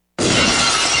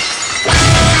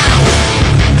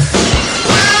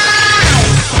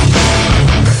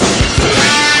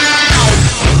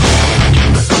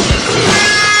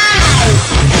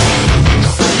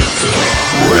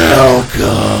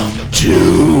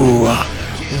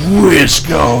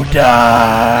Wisco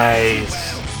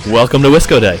Dice. Welcome to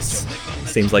Wisco Dice.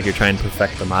 Seems like you're trying to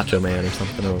perfect the Macho Man or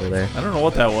something over there. I don't know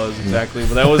what that was exactly,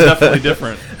 but that was definitely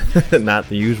different. Not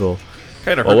the usual.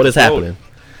 Kind of. Well, what is happening?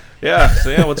 Yeah.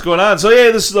 So what's going on? So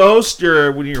this is the host.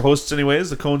 One of your hosts, anyways.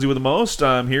 The Conesy with the most.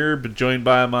 I'm here, but joined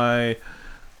by my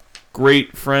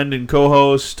great friend and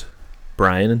co-host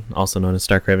Brian, also known as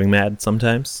Stark Raving Mad.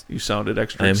 Sometimes you sounded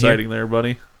extra exciting there,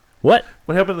 buddy. What?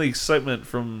 What happened to the excitement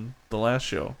from the last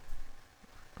show?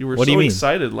 You were what do you mean?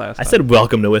 Excited last time. I said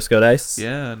welcome to Wisco Dice.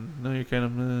 Yeah, no, you're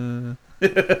kind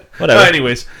Whatever. of...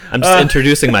 anyways. I'm just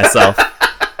introducing myself.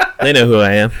 They know who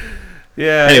I am.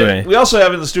 Yeah. Anyway. We also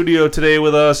have in the studio today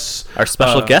with us... Our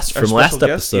special guest from last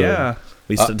episode. Yeah.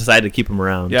 We decided to keep him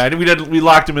around. Yeah, we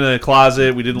locked him in a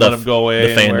closet. We didn't let him go away.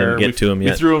 The fan didn't get to him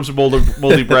yet. We threw him some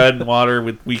moldy bread and water.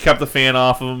 We kept the fan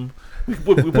off him. We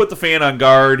put the fan on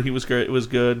guard. He was great. It was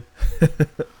good.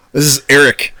 This is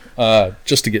Eric.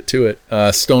 Just to get to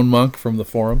it, Stone Monk from the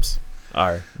forums,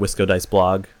 Our Wisco Dice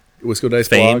blog. Wisco Dice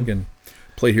Fame. blog, and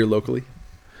play here locally.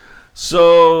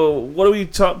 So, what are we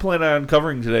plan on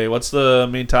covering today? What's the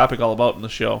main topic all about in the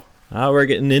show? We're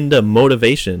getting into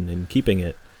motivation and keeping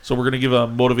it. So we're going to give a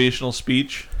motivational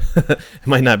speech. It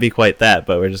might not be quite that,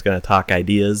 but we're just going to talk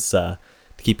ideas to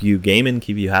keep you gaming,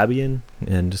 keep you hobbying,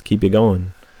 and just keep you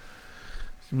going.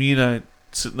 Me and I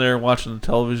sitting there watching the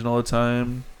television all the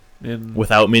time.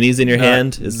 Without minis in your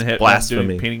hand is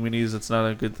blasphemy. Painting minis, that's not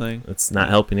a good thing. It's not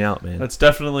helping you out, man. That's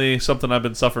definitely something I've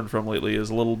been suffering from lately,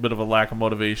 is a little bit of a lack of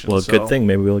motivation. Well, good thing.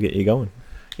 Maybe we'll get you going.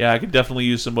 Yeah, I could definitely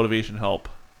use some motivation help.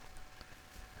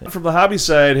 From the hobby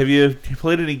side, have you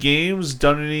played any games,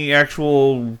 done any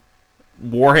actual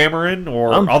Warhammering,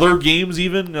 or other games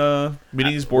even?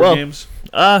 Minis, board games?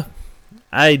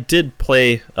 I did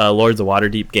play Lords of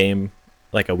Waterdeep game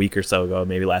like a week or so ago,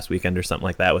 maybe last weekend or something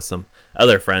like that, with some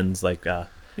other friends, like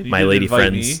my lady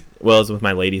friends. Me? Well, it was with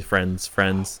my lady friends. Oh,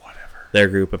 whatever. Their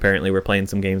group apparently were playing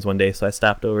some games one day, so I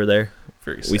stopped over there.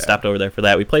 Very sad. We stopped over there for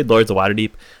that. We played Lords of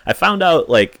Waterdeep. I found out,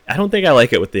 I don't think I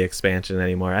like it with the expansion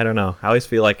anymore. I don't know. I always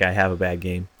feel like I have a bad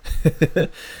game.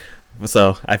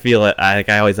 So I feel I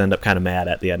always end up kind of mad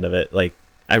at the end of it.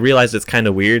 I realized it's kind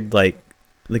of weird.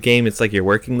 The game, it's like you're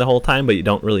working the whole time, but you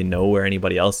don't really know where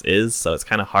anybody else is. So it's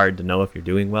kind of hard to know if you're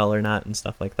doing well or not and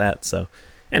stuff like that. So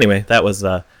anyway, that was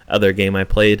the other game I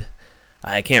played.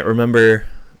 I can't remember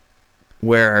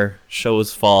where our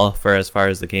shows fall for as far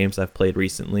as the games I've played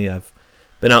recently. I've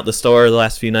been out the store the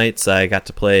last few nights. I got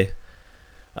to play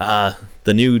the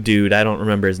new dude. I don't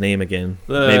remember his name again.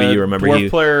 Maybe you remember. Dwarf He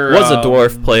player, was a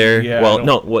dwarf player. Yeah, well,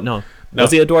 no.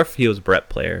 Was he a dwarf? He was a Brett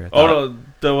player. Oh, no.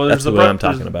 That's the what Brett, I'm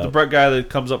talking about. The Brett guy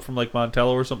that comes up from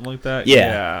Montello or something like that.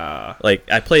 Yeah.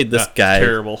 I played this guy.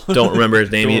 Terrible. Don't remember his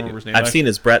name. Don't remember his name. I've seen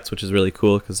his Bretts, which is really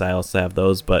cool because I also have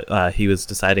those. But he was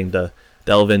deciding to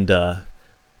delve into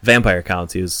vampire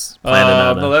counts. He was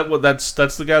planning on. That's the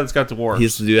guy that's got dwarves.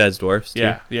 He's the dude that has dwarfs. Too?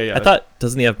 Yeah. I thought,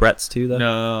 doesn't he have Bretts too though?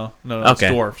 No. It's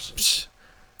Okay. dwarves. Psh.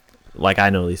 I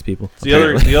know these people. The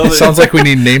other Sounds like we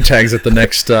need name tags at the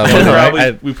next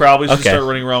one. we probably should start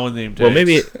running around with name tags. Well,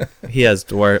 maybe he has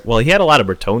dwarf. Well, he had a lot of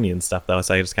Bretonnian stuff though,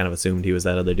 so I just kind of assumed he was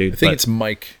that other dude. I think it's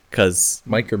Mike. Because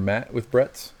Mike or Matt with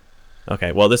Brett's.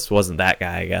 Okay, well, this wasn't that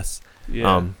guy, I guess.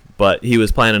 Yeah. But he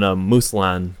was planning a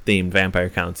Musalon themed vampire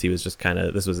counts. He was just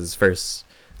this was his first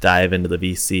dive into the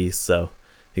VC, so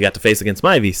he got to face against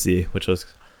my VC, which was,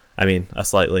 a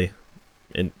slightly.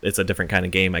 And it's a different kind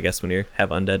of game, I guess, when you have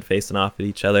undead facing off at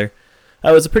each other.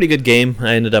 It was a pretty good game.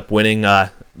 I ended up winning.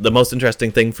 The most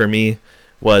interesting thing for me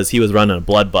was he was running a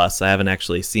blood bus. I haven't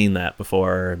actually seen that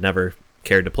before, or never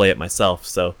cared to play it myself.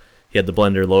 So he had the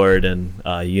Blender Lord and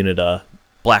a unit of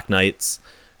Black Knights,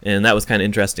 and that was kind of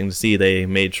interesting to see. They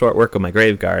made short work of my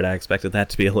Graveguard. I expected that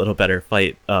to be a little better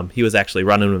fight. He was actually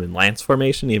running them in Lance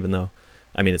formation, even though,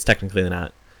 it's technically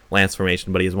not Lance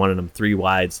formation, but he was running them 3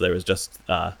 wide, so there was just...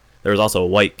 there was also a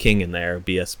White King in there,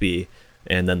 BSB,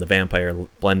 and then the Vampire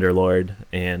Blender Lord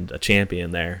and a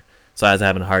Champion there. So I was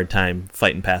having a hard time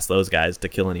fighting past those guys to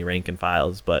kill any rank and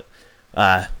files. But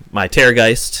my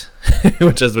Terrorgeist,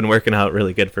 which has been working out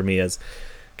really good for me, has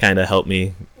kind of helped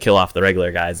me kill off the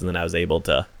regular guys, and then I was able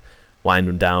to wind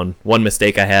them down. One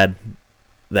mistake I had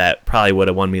that probably would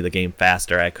have won me the game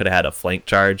faster, I could have had a flank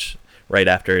charge right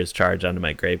after his charge onto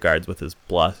my Graveguards with his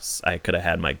bluffs. I could have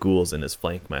had my ghouls in his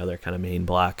flank, my other kind of main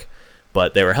block.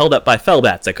 But they were held up by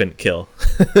Fellbats I couldn't kill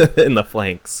in the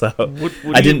flank, so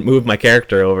I didn't move my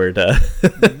character over to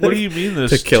What do you mean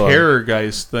this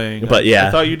Terrorgeist thing? But yeah.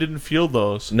 I thought you didn't field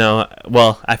those. No,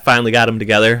 well, I finally got them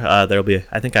together. There'll be,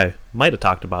 I think I might have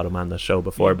talked about them on the show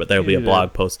before, but there'll be a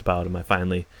blog post about them. I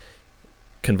finally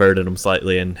converted them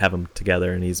slightly and have them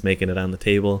together, and he's making it on the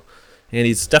table. and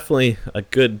he's definitely a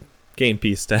good game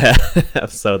piece to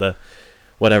have. So the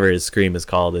whatever his scream is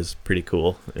called is pretty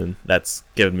cool, and that's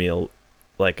given me a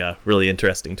really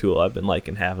interesting tool. I've been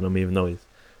liking having him, even though he's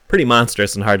pretty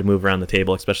monstrous and hard to move around the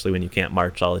table, especially when you can't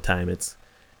march all the time. It's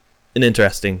an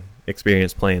interesting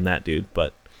experience playing that dude,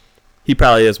 but he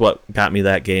probably is what got me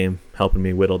that game, helping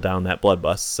me whittle down that blood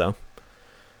bust. So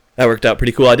that worked out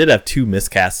pretty cool. I did have 2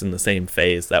 miscasts in the same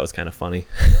phase. That was kind of funny.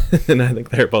 And I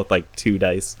think they're both like 2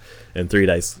 dice and 3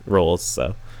 dice rolls,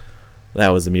 so that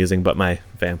was amusing. But my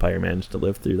vampire managed to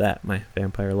live through that, my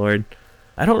vampire lord.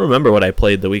 I don't remember what I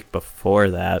played the week before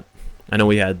that. I know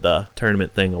we had the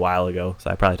tournament thing a while ago, so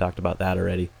I probably talked about that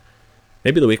already.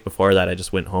 Maybe the week before that I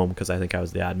just went home because I think I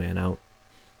was the odd man out.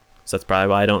 So that's probably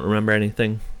why I don't remember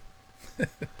anything.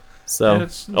 So,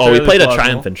 we played a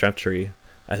Triumph and Treachery.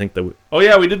 I think the. Oh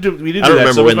yeah, we did do that. I don't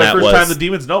remember so when my that first was. time the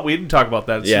demons. No, we didn't talk about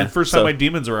that. It's Yeah, the first so time my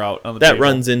demons were out on the that table.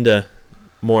 runs into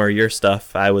more your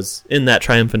stuff. I was in that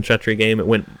Triumph and Treachery game. It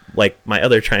went like my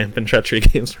other Triumph and Treachery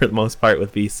games for the most part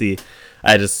with VC.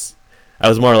 I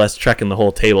was more or less trekking the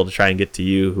whole table to try and get to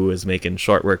you, who was making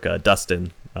short work.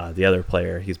 Dustin, the other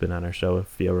player, he's been on our show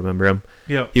if you remember him.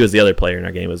 Yeah, he was the other player in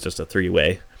our game. It was just a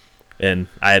 3-way, and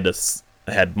I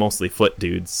had mostly foot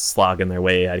dudes slogging their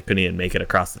way. I couldn't even make it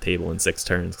across the table in 6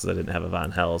 turns because I didn't have a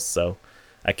Von Hells. So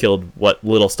I killed what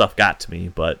little stuff got to me,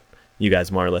 but you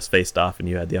guys more or less faced off and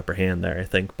you had the upper hand there, I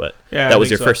think. But yeah, that was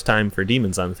your first time for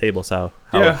demons on the table. So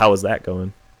how was that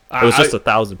going? It was just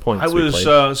 1,000 points. It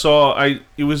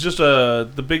was just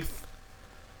the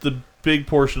big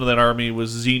portion of that army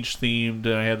was Tzeentch themed,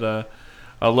 and I had a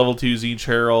level 2 Tzeentch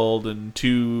Herald and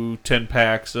 2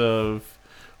 10-packs of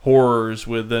horrors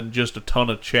with then just a ton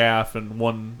of chaff and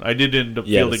one. I did end up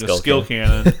fielding a skill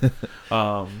cannon,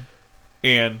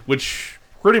 and which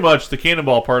pretty much the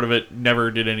cannonball part of it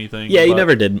never did anything. Yeah, you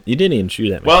never did. You didn't even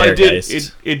shoot at me. Well, it did.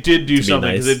 It did do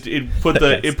something because nice.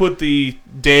 it put the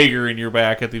dagger in your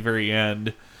back at the very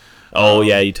end. Oh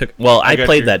yeah, you took. Well, I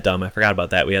played that dumb. I forgot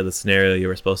about that. We had the scenario you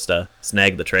were supposed to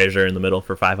snag the treasure in the middle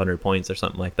for 500 points or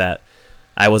something like that.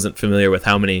 I wasn't familiar with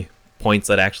how many points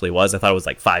that actually was. I thought it was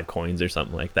like 5 coins or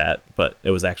something like that, but it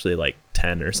was actually like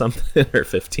 10 or something or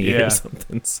 15 or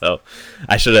something. So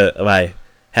I should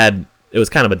have. It was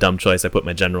kind of a dumb choice. I put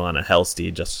my general on a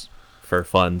Hellsteed just for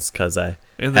funds because I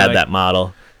had that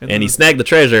model. And he snagged the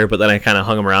treasure, but then I kind of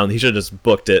hung him around. He should have just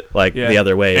booked it the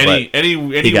other way. Any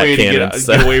way to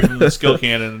get away from the skill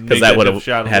cannon, because that would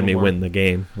have had me win the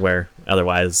game. Where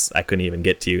otherwise I couldn't even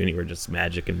get to you, and you were just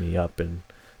magicking me up. And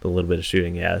the little bit of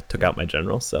shooting, took out my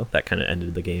general. So that kind of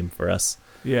ended the game for us.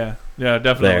 Yeah, There.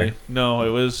 definitely. No, it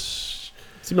was.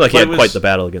 Seemed like he had quite the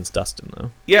battle against Dustin,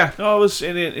 though. Yeah, no, it was,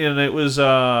 and it was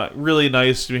really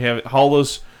nice to have all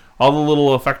the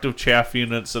little effective chaff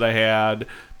units that I had,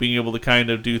 being able to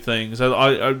kind of do things.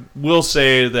 I will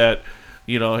say that,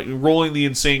 rolling the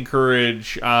Insane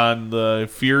Courage on the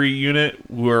Fury unit,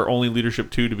 who are only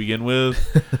leadership 2 to begin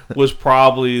with, was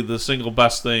probably the single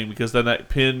best thing, because then that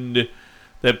pinned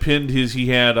he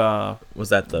had was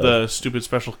that the stupid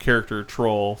special character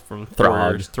troll from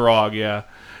Throg, yeah.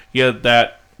 He had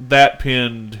that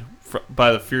pinned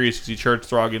by the Furies because he charged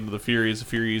Throg into the Furies. The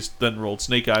Furies then rolled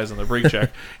Snake Eyes on their break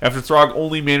check. After Throg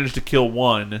only managed to kill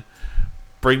 1,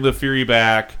 bring the Fury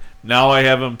back. Now I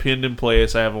have him pinned in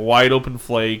place. I have a wide open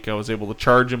flake. I was able to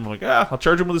charge him. I'm like, I'll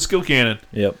charge him with a skill cannon.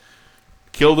 Yep.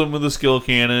 Killed him with a skill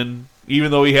cannon,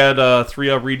 even though he had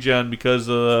 3-up regen because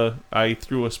I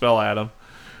threw a spell at him.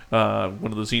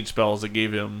 One of the Tzeentch spells that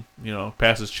gave him,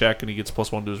 pass his check and he gets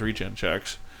 +1 to his regen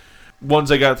checks.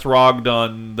 Once I got Throg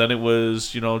done, then it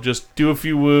was, just do a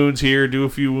few wounds here, do a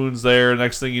few wounds there.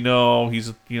 Next thing you know,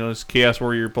 he's, his Chaos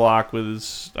Warrior block with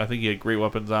his, I think he had great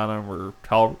weapons on him, or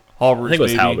halberds. I think it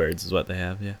was halberds is what they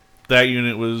have, yeah. That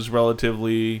unit was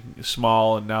relatively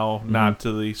small and now not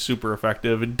to the super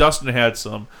effective. And Dustin had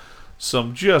some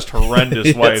just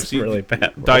horrendous wipes. He really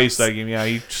bad dice that game. Yeah,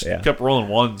 he just kept rolling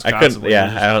ones constantly.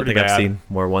 I don't think I've seen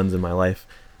more ones in my life.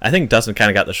 I think Dustin kind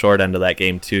of got the short end of that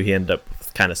game, too. He ended up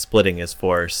kind of splitting his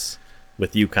force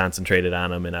with you concentrated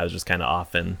on him, and I was just kind of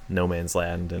off in no man's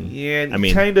land. And I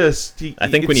mean, kind of. I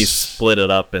think when you split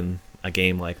it up in a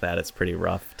game like that, it's pretty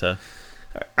rough to.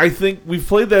 I think we've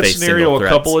played that scenario a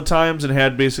couple of times and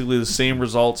had basically the same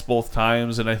results both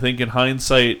times. And I think in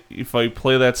hindsight, if I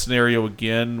play that scenario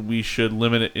again, we should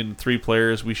limit it in 3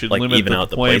 players. We should limit the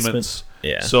deployments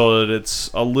so that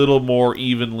it's a little more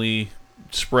evenly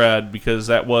spread, because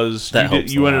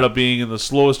you ended up being in the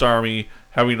slowest army,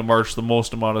 having to march the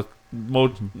most amount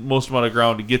of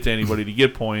ground to get to anybody to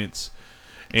get points.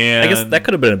 And I guess that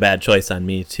could have been a bad choice on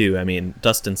me too. I mean,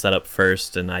 Dustin set up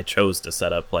first, and I chose to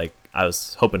set up like I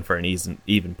was hoping for an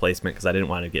even placement because I didn't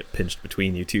want to get pinched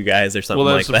between you two guys or something.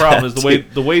 Well, that's like the that. problem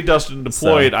is the way Dustin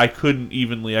deployed, I couldn't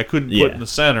put in the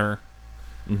center.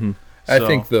 Mm-hmm. I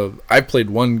think I played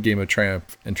one game of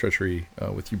Triumph and Treachery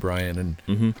with you, Brian,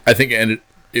 and I think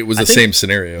it was the same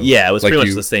scenario. Yeah, it was pretty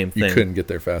much the same thing. You couldn't get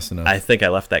there fast enough. I think I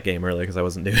left that game early because I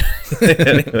wasn't doing it.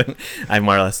 Anyway, I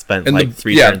more or less spent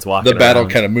three turns walking. The battle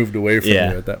around. kind of moved away from you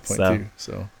at that point too.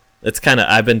 So it's kind of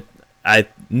I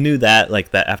knew that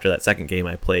after that second game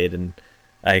I played, and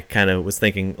I kind of was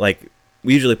thinking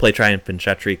we usually play Triumph and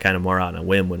Treachery kind of more on a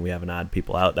whim when we have an odd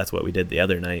people out. That's what we did the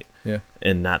other night. Yeah.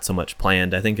 And not so much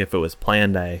planned. I think if it was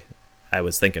planned, I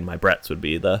was thinking my Bretts would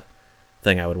be the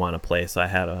thing I would want to play. So I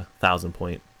had a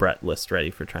 1,000-point Brett list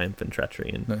ready for Triumph and Treachery,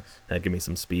 and that'd give me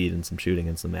some speed and some shooting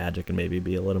and some magic and maybe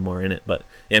be a little more in it. But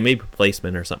yeah, maybe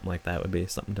placement or something like that would be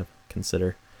something to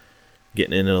consider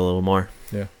getting in it a little more.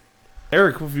 Yeah.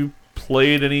 Eric, have you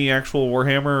played any actual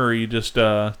Warhammer, or are you just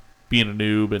being a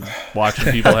noob and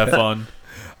watching people have fun?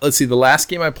 Let's see. The last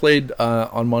game I played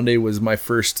on Monday was my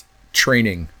first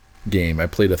training game. I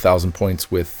played 1,000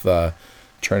 points with trying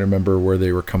to remember where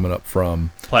they were coming up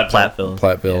from.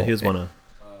 Platteville. Yeah, he was one of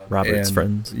Robert's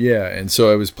friends. Yeah, and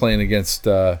so I was playing against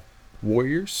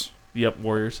Warriors. Yep,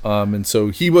 Warriors. And so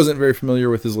he wasn't very familiar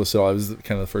with his list at all. I was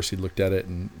kind of the first he looked at it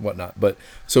and whatnot. But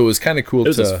so it was kind of cool. It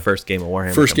was his first game of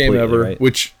Warhammer. First game ever, right?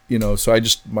 which so I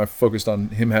just focused on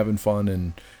him having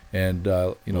fun and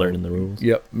learning the rules.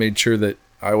 Yep, made sure that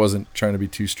I wasn't trying to be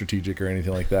too strategic or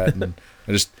anything like that. And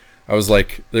I was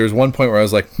like, there was one point where I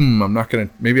was like, I'm not gonna.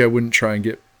 Maybe I wouldn't try and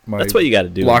get my. That's what you got to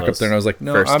do. Block up there, and I was like,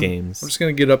 no, I'm just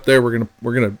gonna get up there. We're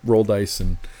gonna roll dice,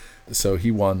 and so he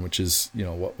won, which is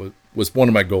what was one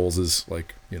of my goals is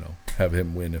have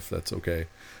him win if that's okay.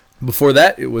 Before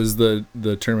that, it was the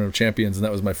Tournament of Champions, and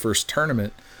that was my first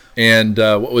tournament. And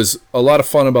what was a lot of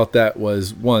fun about that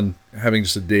was one, having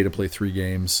just a day to play 3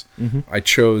 games. Mm-hmm.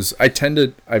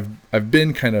 I've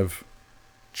been kind of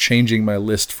changing my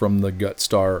list from the Gut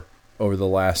Star over the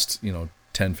last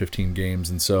 10, 15 games,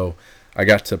 and so I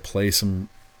got to play some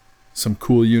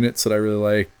cool units that I really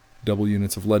like. Double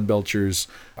units of Lead Belchers.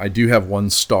 I do have 1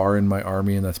 star in my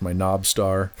army, and that's my Knob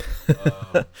Star.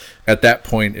 At that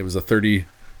point, it was a 30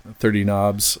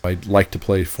 knobs. I'd like to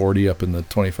play 40 up in the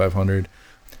 2,500,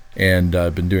 and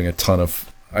I've been doing a ton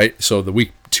of. So the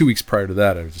 2 weeks prior to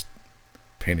that, I was just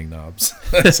painting knobs.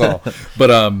 That's all. But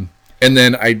and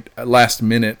then last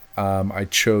minute, I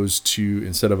chose to,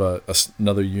 instead of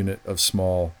another unit of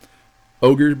small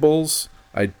ogre bulls,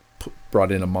 I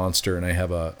brought in a monster, and I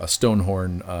have a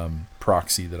Stonehorn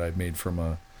proxy that I've made from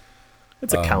a.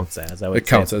 It's a counts as. I would it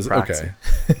counts say as proxy. Okay.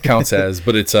 It counts as,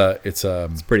 but it's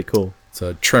pretty cool. It's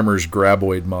a Tremors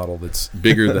Graboid model that's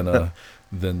bigger than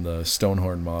the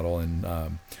Stonehorn model,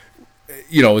 and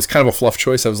it's kind of a fluff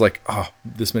choice. I was like,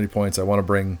 this many points. I want to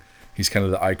bring. He's kind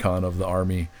of the icon of the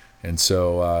army, and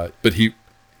so but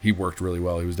he worked really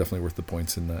well. He was definitely worth the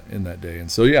points in that day, and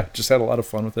so yeah, just had a lot of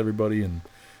fun with everybody, and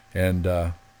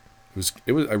it was.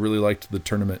 I really liked the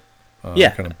tournament.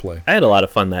 Kind of play. I had a lot of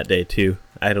fun that day too.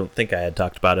 I don't think I had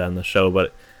talked about it on the show,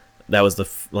 but that was the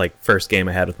first game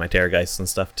I had with my Terrorgeist and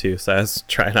stuff too. So I was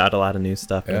trying out a lot of new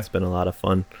stuff, and it's been a lot of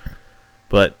fun.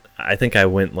 But I think I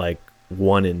went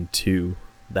 1-2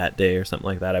 that day or something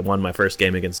like that. I won my first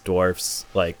game against Dwarfs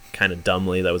kind of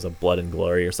dumbly. That was a Blood and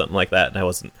Glory or something like that,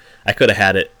 and I could have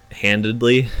had it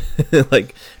handedly,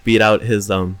 beat out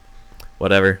his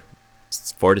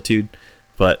Fortitude,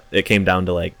 but it came down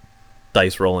to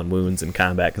dice rolling wounds in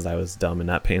combat because I was dumb and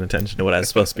not paying attention to what I was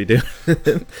supposed to be doing.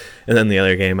 And then the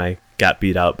other game I got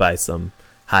beat out by some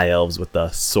high elves with the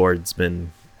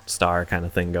swordsman star kind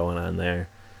of thing going on there,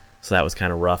 so that was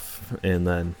kind of rough. And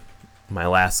then my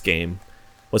last game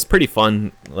was pretty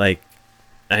fun. I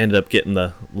ended up getting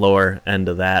the lower end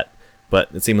of that, but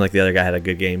it seemed like the other guy had a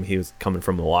good game. He was coming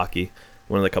from Milwaukee,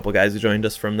 one of the couple guys who joined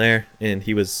us from there, and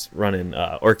he was running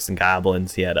orcs and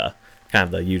goblins. He had a kind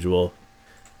of the usual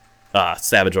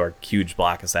Savage Orc, huge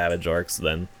block of Savage Orcs,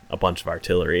 then a bunch of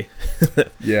artillery,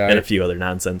 and a few other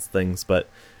nonsense things. But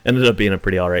ended up being a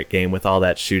pretty alright game with all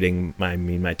that shooting. My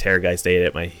Terrorgeist ate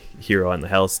it. My hero on the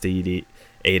Hellsteed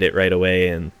ate it right away,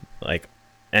 and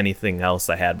anything else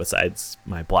I had besides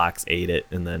my blocks ate it.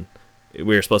 And then we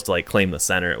were supposed to claim the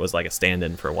center. It was like a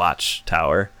stand-in for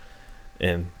Watchtower,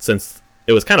 and since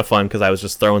it was kind of fun because I was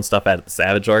just throwing stuff at the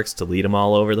Savage Orcs to lead them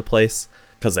all over the place,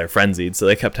 because they're frenzied, so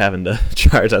they kept having to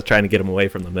charge. I was trying to get them away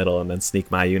from the middle and then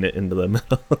sneak my unit into the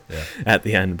middle at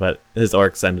the end, but his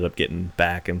orcs ended up getting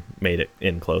back and made it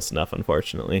in close enough,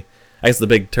 unfortunately. I guess the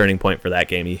big turning point for that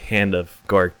game, he hand of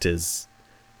gorked his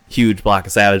huge block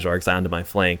of Savage Orcs onto my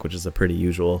flank, which is a pretty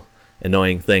usual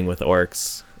annoying thing with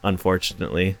orcs,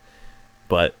 unfortunately.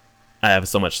 but I have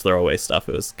so much throwaway stuff.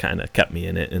 It was kind of kept me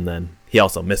in it. And then he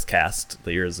also miscast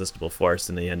the Irresistible Force,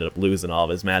 and he ended up losing all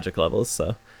of his magic levels.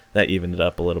 So that evened it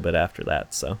up a little bit after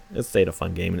that. So it stayed a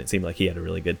fun game, and it seemed like he had a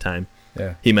really good time.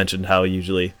 Yeah. He mentioned how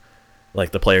usually,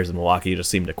 like, the players in Milwaukee just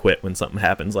seem to quit when something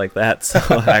happens like that. So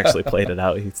I actually played it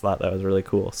out. He thought that was really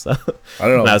cool. So I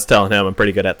don't know. And I was telling him I'm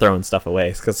pretty good at throwing stuff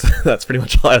away, because that's pretty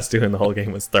much all I was doing the whole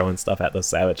game, was throwing stuff at those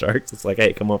Savage Arcs. It's like,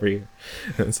 hey, come over here.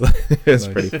 And so it was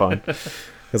Nice. pretty fun,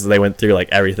 because they went through like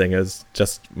everything. It was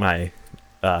just my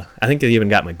I think they even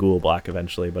got my Ghoul block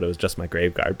eventually, but it was just my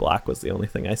Graveguard block was the only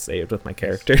thing I saved with my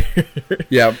character.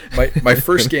 Yeah, my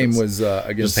first game was Just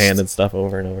against handing stuff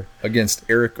over and over. against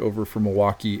Eric over from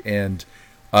Milwaukee, and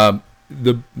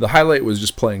the highlight was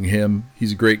just playing him.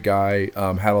 He's a great guy.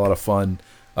 Had a lot of fun.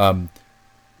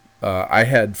 I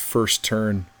had first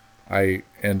turn. I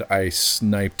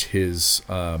sniped his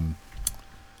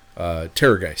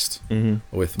Terrorgeist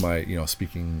with my,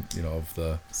 speaking, of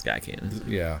the Sky Cannon.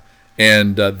 yeah,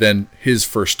 and then his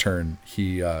first turn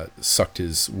he sucked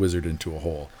his wizard into a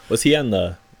hole. Was he on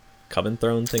the Coven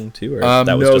Throne thing too, or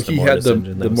No, just a he had Mortis the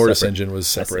engine that was Mortis separate? engine was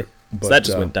I see. separate. But, So that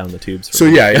just went down the tubes. For So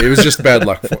me. yeah, it was just bad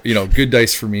luck for good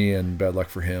dice for me and bad luck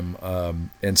for him.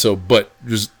 And so, but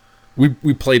just we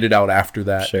played it out after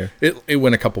that. Sure. It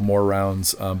went a couple more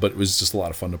rounds, but it was just a lot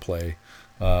of fun to play.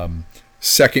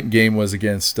 Second game was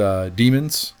against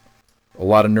Demons, a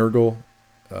lot of Nurgle.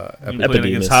 You playing Epidemus,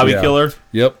 against Hobby yeah. Killer.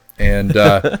 Yep. And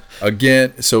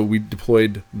again, so we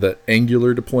deployed the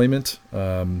angular deployment.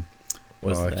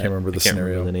 Was I that? can't remember the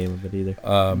scenario. Remember the name of it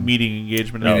either. Meeting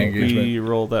engagement. Meeting No, engagement. We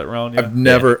rolled that round. Yeah.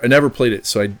 I never played it,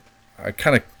 so I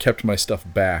kind of kept my stuff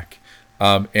back,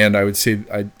 and I would say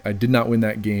I did not win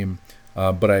that game,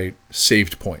 but I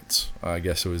saved points. I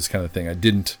guess it was kind of thing.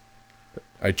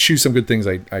 I choose some good things.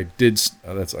 I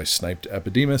sniped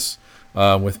Epidemus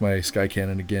with my Sky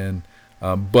Cannon again,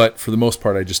 but for the most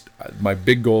part, my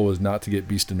big goal was not to get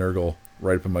Beast and Nurgle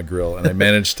right up in my grill, and I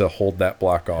managed to hold that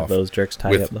block off. Those jerks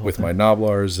tied up the whole with time. my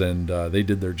Noblars, and they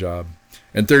did their job.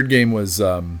 And third game was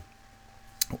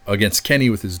against Kenny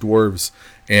with his dwarves,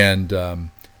 and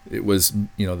it was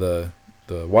the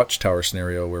Watchtower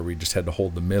scenario where we just had to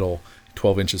hold the middle,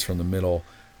 12 inches from the middle,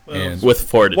 and with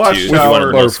fortitude. You Watchtower. wanted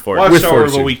the most fortitude. With Watchtower,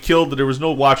 fortitude. though we killed, there was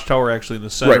no watchtower actually in the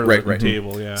center Right, of the right.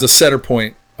 table. Yeah. it's a center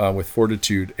point with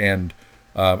fortitude, and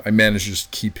I managed to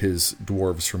just keep his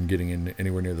dwarves from getting in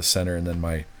anywhere near the center, and then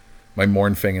my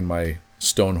Mournfang and my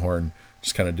Stonehorn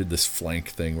just kind of did this flank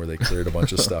thing where they cleared a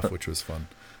bunch of stuff, which was fun.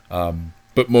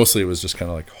 But mostly it was just kind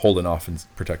of like holding off and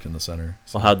protecting the center.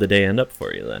 Well, how'd the day end up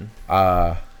for you then?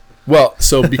 Well,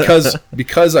 so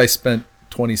because I spent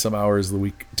 20 some hours 2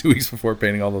 weeks before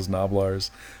painting all those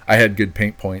Noblars, I had good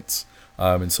paint points,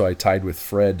 and so I tied with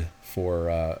Fred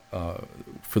for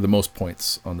the most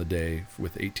points on the day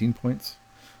with 18 points,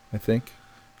 I think,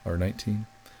 or 19.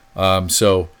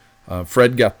 So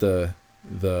Fred got the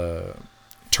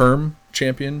term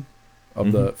champion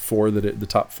of the four the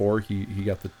top four. He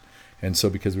got the, and so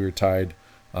because we were tied,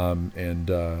 and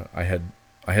I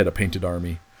had a painted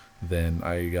army, then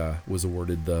I was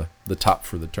awarded the top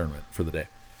for the tournament for the day.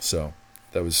 So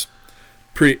that was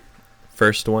pretty.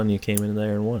 First one, you came in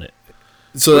there and won it.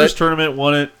 So First tournament,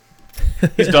 won it.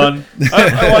 He's done.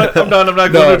 I want it. I'm done. I'm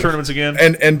not going to tournaments again.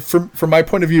 And from my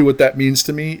point of view, what that means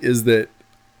to me is that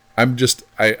I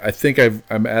think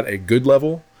I'm at a good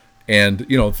level, and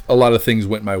a lot of things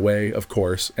went my way, of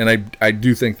course, and I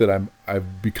do think that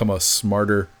I've become a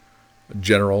smarter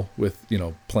general with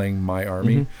playing my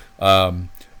army.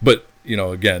 But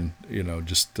again,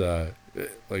 just like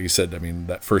you said, I mean,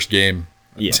 that first game,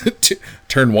 Yeah.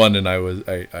 turn one, and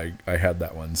I had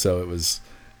that one, so it was.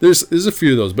 There's a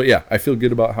few of those, but yeah, I feel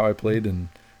good about how I played, and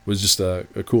it was just a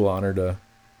cool honor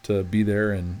to be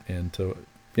there and to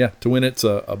win. It's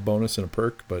a bonus and a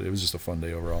perk, but it was just a fun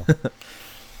day overall.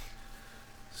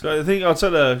 So I think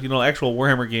outside of actual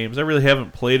Warhammer games, I really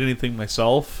haven't played anything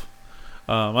myself.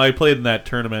 I played in that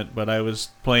tournament, but I was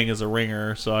playing as a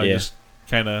ringer, so I just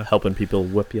kind of helping people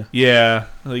whip you. Yeah,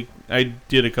 like I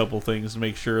did a couple things to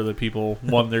make sure that people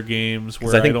won their games.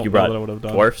 Where I think don't you know brought that I would have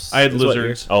done. dwarfs. I had is what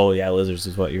lizards. Oh yeah, lizards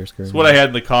is what yours. It's what I had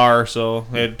in the car, so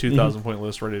I had a 2,000 point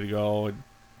list ready to go. And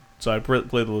so I played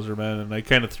the Lizardmen, and I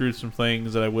kind of threw some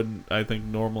things that I think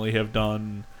normally have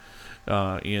done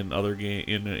in other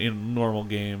in normal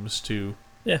games to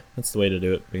Yeah, that's the way to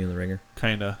do it. Being the ringer.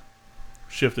 kind of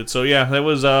shift it. So yeah, that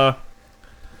was a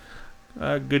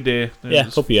good day.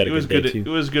 Hope you had a good day, good. too. It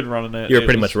was good running it. You were It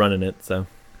pretty was- much running it, so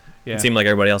Yeah. it seemed like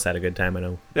everybody else had a good time. I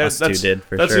know us two did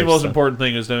for That's sure. the most so. important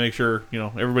thing, is to make sure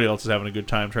everybody else is having a good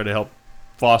time. Try to help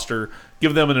foster,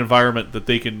 give them an environment that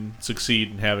they can succeed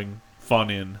in having fun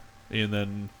in, and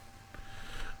then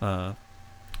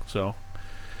So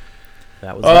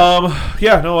That was that.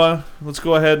 yeah, no, let's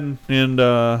go ahead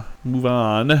and move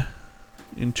on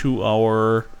into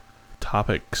our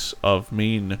topics of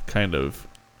main kind of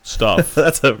stuff.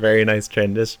 That's a very nice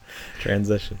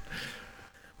transition.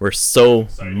 We're so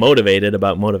motivated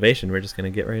about motivation, we're just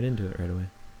going to get right into it right away.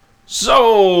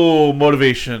 So,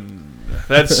 motivation.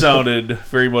 That sounded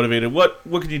very motivated. What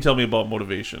can you tell me about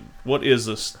motivation? What is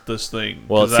this thing?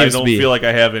 Well, it 'Cause I seems to don't be feel like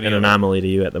I have any an of it. anomaly to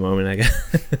you at the moment, I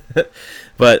guess.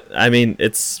 But I mean,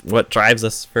 it's what drives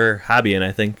us for hobby, and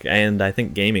I think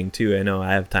gaming too. I know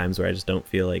I have times where I just don't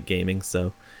feel like gaming,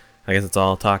 so I guess it's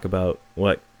all talk about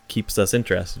what keeps us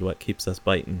interested, what keeps us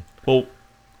biting. Well,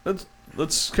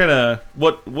 let's kind of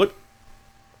what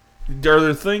are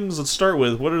there things? Let's start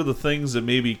with what are the things that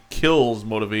maybe kills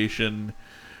motivation?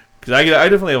 Because I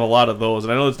definitely have a lot of those,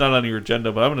 and I know it's not on your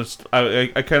agenda, but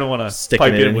I kind of want to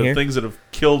pipe in with here? things that have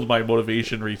killed my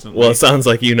motivation recently. Well, it sounds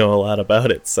like you know a lot about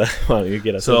it, so why don't you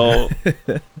get us in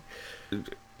there? So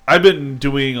I've been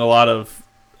doing a lot of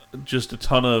just a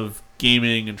ton of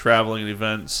gaming and traveling and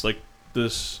events like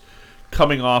this,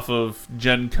 coming off of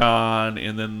Gen Con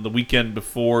and then the weekend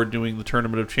before doing the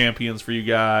Tournament of Champions for you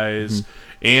guys. Mm-hmm.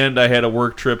 And I had a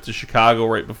work trip to Chicago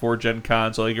right before Gen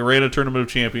Con. So like I ran a Tournament of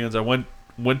Champions. I went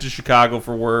to Chicago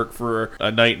for work for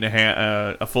a night and a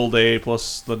half, a full day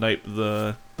plus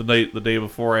the day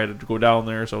before I had to go down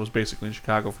there. So I was basically in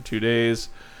Chicago for 2 days.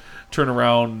 Turn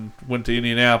around, went to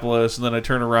Indianapolis, and then I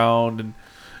turn around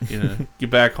and get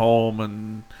back home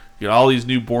and all these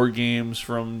new board games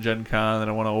from Gen Con that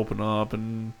I want to open up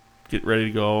and get ready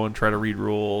to go and try to read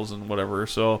rules and whatever.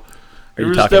 So there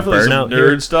was definitely some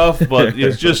nerd stuff, but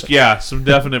it's just some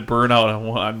definite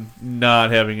burnout on not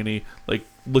having any, like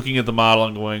looking at the model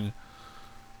and going,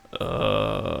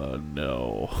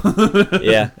 no.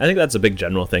 Yeah, I think that's a big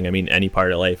general thing. I mean, any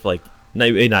part of life, like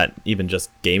maybe not even just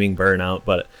gaming burnout,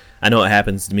 but I know it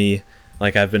happens to me.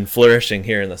 Like I've been flourishing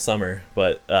here in the summer,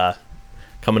 but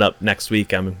coming up next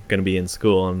week, I'm going to be in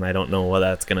school, and I don't know what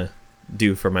that's going to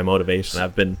do for my motivation.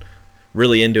 I've been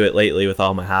really into it lately with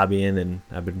all my hobbying, and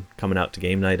I've been coming out to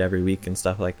game night every week and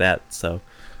stuff like that. So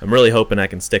I'm really hoping I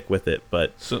can stick with it.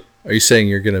 But are you saying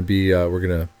you're going to be we're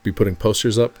going to be putting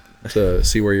posters up to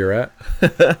see where you're at?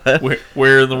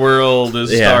 where in the world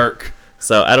is Stark?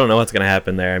 So I don't know what's going to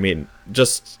happen there. I mean,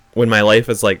 just when my life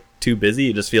is like too busy,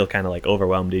 you just feel kind of like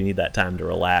overwhelmed. You need that time to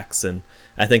relax, and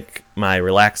I think my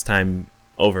relaxed time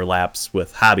overlaps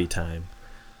with hobby time,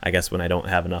 I guess, when I don't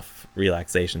have enough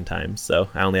relaxation time. So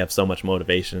I only have so much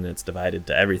motivation, and it's divided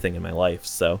to everything in my life.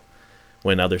 So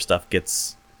when other stuff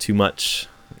gets too much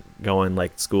going,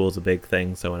 like school's a big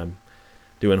thing, so when I'm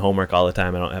doing homework all the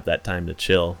time, I don't have that time to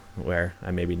chill, where I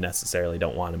maybe necessarily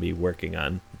don't want to be working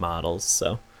on models.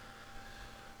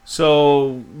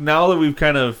 So now that we've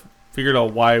kind of figured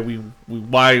out why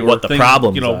what the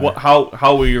problems are.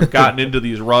 how we've gotten into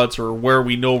these ruts, or where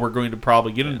we know we're going to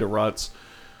probably get into ruts,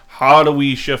 how do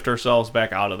we shift ourselves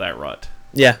back out of that rut?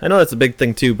 Yeah, I know that's a big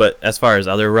thing too, but as far as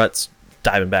other ruts,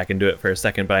 diving back into it for a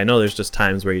second, but I know there's just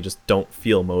times where you just don't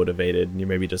feel motivated, and you're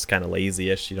maybe just kind of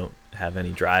lazy-ish, you don't have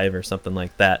any drive or something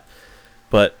like that.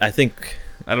 But I don't think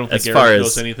Eric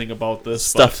knows anything about this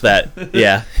stuff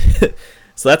yeah.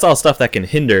 So that's all stuff that can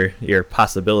hinder your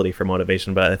possibility for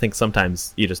motivation, but I think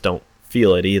sometimes you just don't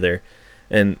feel it either.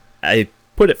 And I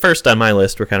put it first on my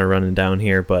list. We're kind of running down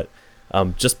here, but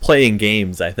just playing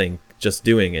games, I think just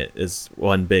doing it is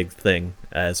one big thing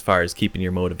as far as keeping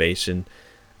your motivation.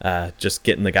 Just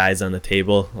getting the guys on the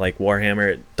table, like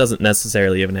Warhammer, it doesn't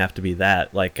necessarily even have to be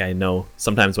that. Like I know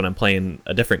sometimes when I'm playing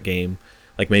a different game,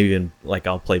 like maybe even like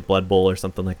I'll play Blood Bowl or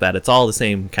something like that, it's all the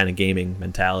same kind of gaming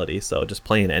mentality. So just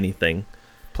playing anything.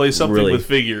 Play something really, with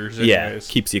figures. Anyways.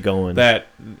 Yeah, keeps you going. That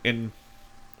and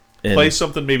play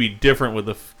something maybe different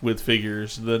with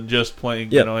figures than just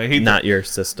playing. Yep, I hate not your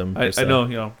system. I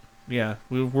know. Yeah,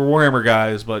 we're Warhammer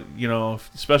guys, but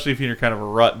especially if you're kind of a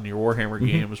rut in your Warhammer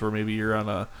games, where maybe you're on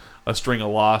a string of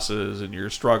losses and you're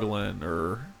struggling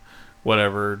or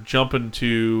whatever, jumping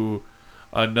to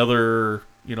another.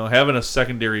 Having a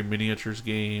secondary miniatures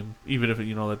game, even if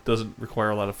that doesn't require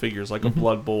a lot of figures, like a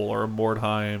Blood Bowl or a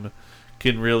Mordheim,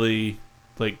 can really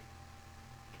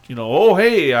oh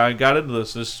hey, I got into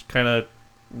this. This kind of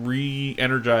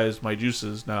re-energized my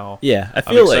juices now. Yeah,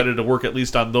 I'm excited to work at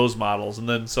least on those models, and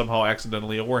then somehow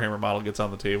accidentally a Warhammer model gets on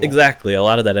the table. Exactly. A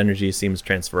lot of that energy seems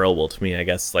transferable to me, I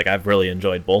guess. Like, I've really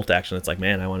enjoyed Bolt Action. It's like,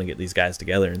 man, I want to get these guys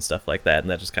together and stuff like that,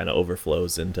 and that just kind of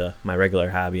overflows into my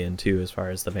regular hobby and too, as far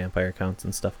as the vampire counts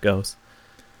and stuff goes.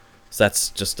 So that's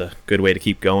just a good way to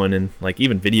keep going, and like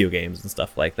even video games and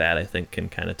stuff like that, I think can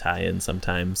kind of tie in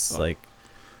sometimes. Like,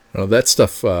 that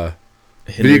stuff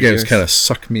video games kind of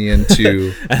suck me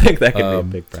into. I think that could be a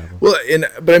big problem. Well,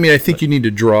 but I mean, I think you need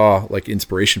to draw like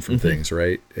inspiration from things,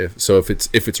 right? If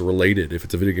it's related, if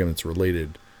it's a video game that's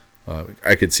related,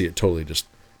 I could see it totally just.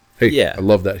 Hey, Yeah. I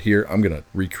love that here. I'm gonna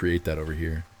recreate that over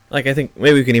here. Like, I think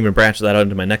maybe we can even branch that out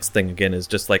into my next thing again, is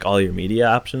just like all your media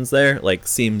options there, like,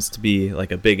 seems to be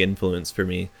like a big influence for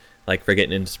me, like for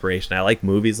getting inspiration. I like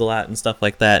movies a lot and stuff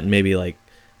like that, and maybe like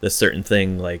this certain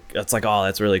thing, like, it's like, oh,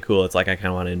 that's really cool. It's like, I kind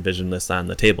of want to envision this on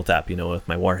the tabletop, you know, with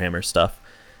my Warhammer stuff,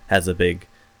 has a big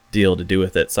deal to do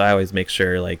with it. So I always make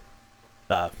sure, like,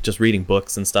 just reading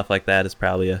books and stuff like that is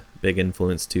probably a big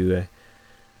influence too.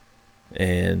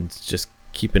 And just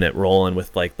keeping it rolling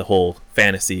with like the whole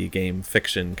fantasy game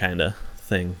fiction kind of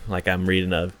thing. Like, I'm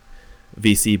reading a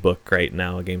VC book right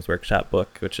now, a Games Workshop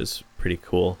book, which is pretty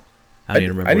cool. I don't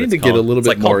even remember. I what need it's to get called. a little It's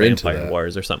bit like called more into Vampire that.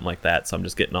 Wars or something like that. So I'm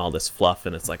just getting all this fluff,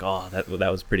 and it's like, oh, that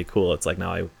was pretty cool. It's like,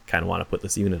 now I kind of want to put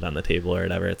this unit on the table or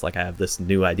whatever. It's like I have this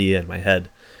new idea in my head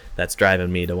that's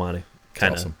driving me to want to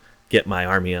kind of awesome. get my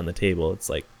army on the table. It's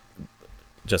like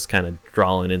just kind of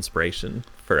drawing inspiration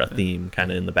for a theme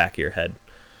kind of in the back of your head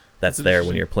that's there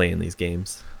when interesting. you're playing these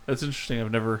games. That's interesting.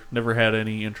 I've never had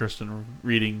any interest in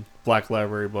reading Black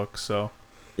Library books, so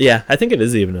Yeah, I think it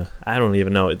is even I don't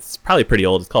even know. It's probably pretty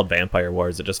old. It's called Vampire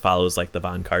Wars. It just follows like the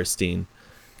Von Karstein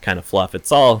kind of fluff.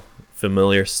 It's all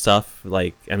familiar stuff.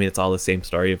 Like, I mean, it's all the same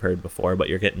story you've heard before, but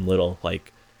you're getting little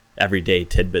like everyday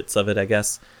tidbits of it, I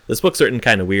guess. This book's written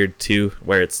kind of weird too,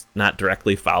 where it's not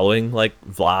directly following like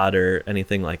Vlad or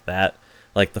anything like that.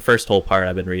 Like, the first whole part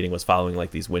I've been reading was following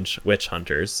like these witch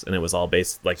hunters, and it was all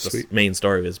based, like, the Sweet. main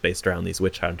story was based around these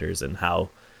witch hunters and how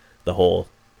the whole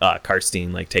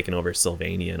Karstein, like, taking over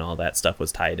Sylvania and all that stuff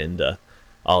was tied into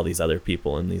all these other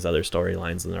people and these other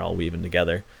storylines, and they're all weaving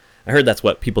together. I heard that's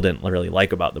what people didn't really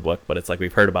like about the book, but it's like,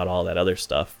 we've heard about all that other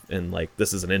stuff, and like,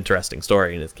 this is an interesting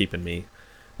story, and it's keeping me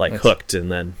like Nice. hooked, and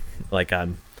then like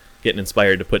I'm getting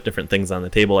inspired to put different things on the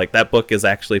table. Like, that book is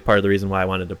actually part of the reason why I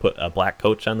wanted to put a black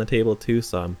coach on the table too,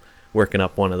 so I'm working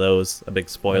up one of those. A big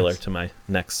spoiler Nice. to my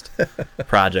next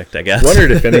project, I guess. Wondered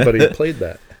if anybody had played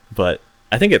that. But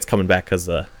I think it's coming back because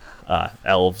of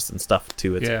elves and stuff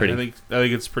too. It's yeah, pretty I think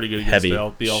it's pretty good against heavy. the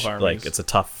elf armies. Like, it's a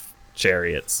tough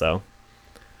chariot, so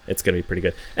it's gonna be pretty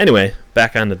good. Anyway,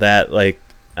 back onto that. Like,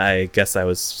 I guess I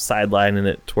was sidelining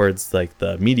it towards like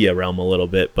the media realm a little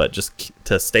bit, but just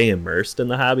to stay immersed in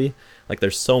the hobby. Like,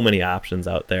 there's so many options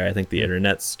out there. I think the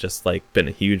internet's just like been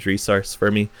a huge resource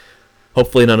for me.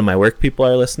 Hopefully none of my work people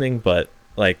are listening, but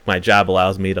like, my job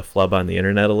allows me to flub on the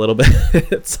internet a little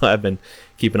bit. So I've been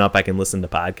keeping up. I can listen to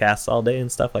podcasts all day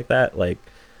and stuff like that. Like,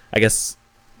 I guess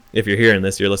if you're hearing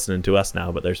this, you're listening to us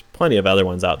now, but there's plenty of other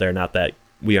ones out there. Not that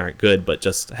we aren't good, but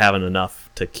just having enough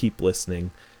to keep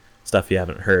listening stuff you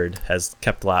haven't heard has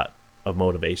kept a lot of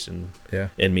motivation Yeah.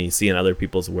 in me, seeing other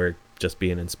people's work, just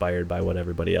being inspired by what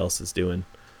everybody else is doing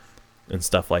and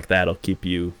stuff like that'll keep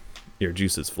your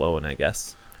juices flowing, I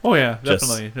guess. Oh yeah, Just-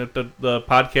 definitely. The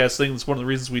podcast thing is one of the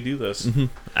reasons we do this.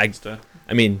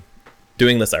 I mean,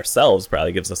 doing this ourselves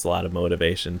probably gives us a lot of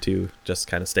motivation too, just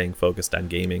kind of staying focused on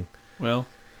gaming. Well,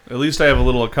 at least I have a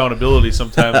little accountability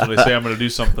sometimes when I say I'm going to do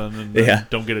something and then Yeah.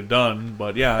 don't get it done.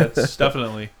 But yeah, it's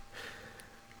definitely.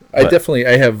 I But- definitely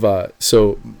have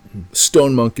so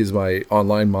Stone Monk is my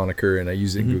online moniker, and I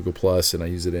use it in Mhm. Google Plus, and I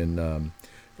use it in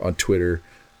on Twitter,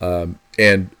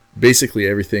 and basically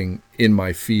everything in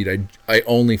my feed, I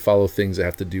only follow things that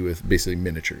have to do with basically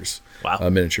miniatures, Wow.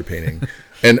 miniature painting,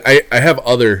 and I have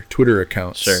other Twitter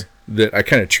accounts Sure. that I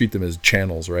kind of treat them as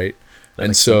channels, right? That And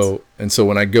makes so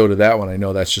when I go to that one, I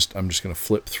know I'm just going to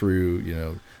flip through,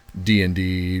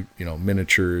 D&D,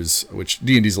 miniatures, which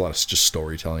D&D is a lot of just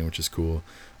storytelling, which is cool.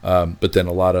 But then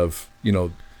a lot of,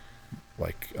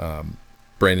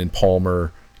 Brandon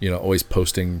Palmer, always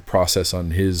posting process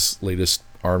on his latest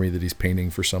army that he's painting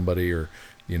for somebody, or,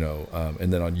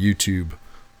 and then on YouTube,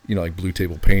 like Blue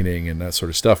Table Painting and that sort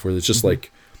of stuff, where it's just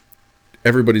like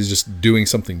everybody's just doing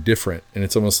something different. And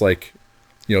it's almost like,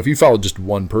 if you follow just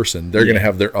one person, they're going to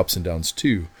have their ups and downs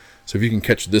too. So if you can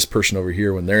catch this person over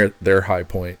here when they're at their high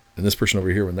point, and this person over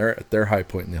here when they're at their high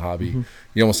point in the hobby,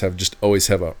 you almost always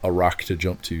have a rock to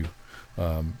jump to,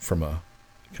 from a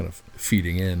kind of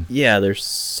feeding in. Yeah, there's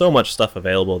so much stuff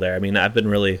available there. I mean, I've been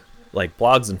really, like,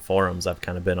 blogs and forums I've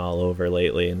kind of been all over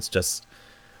lately, and it's just,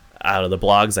 out of the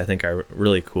blogs I think are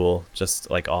really cool, just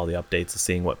like all the updates of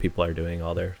seeing what people are doing,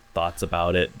 all their thoughts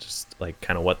about it, just like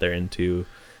kind of what they're into.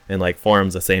 And like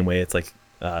forums the same way. It's like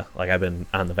I've been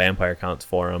on the Vampire Counts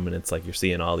forum, and it's like you're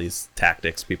seeing all these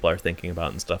tactics people are thinking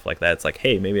about and stuff like that. It's like,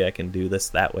 hey, maybe I can do this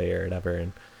that way or whatever,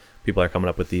 and people are coming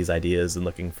up with these ideas and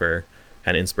looking for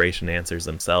kind of inspiration answers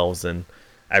themselves. And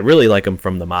I really like them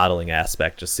from the modeling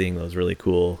aspect. Just seeing those really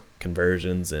cool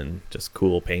conversions and just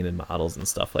cool painted models and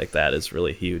stuff like that is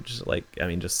really huge. Like, I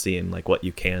mean, just seeing like what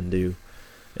you can do,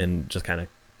 and just kind of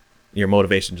your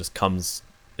motivation just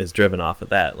is driven off of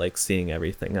that, like seeing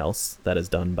everything else that is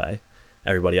done by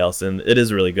everybody else. And it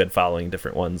is really good following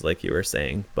different ones, like you were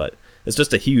saying, but it's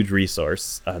just a huge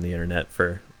resource on the internet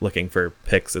for looking for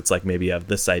picks. It's like, maybe you have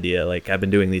this idea, like I've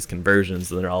been doing these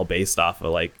conversions and they're all based off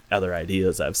of like other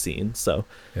ideas I've seen. So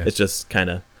it's just kind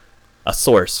of a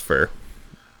source for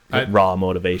raw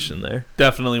motivation there.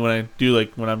 Definitely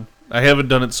I haven't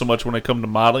done it so much when I come to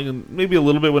modeling, and maybe a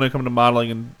little bit when I come to modeling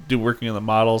and working on the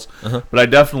models, but I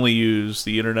definitely use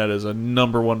the internet as a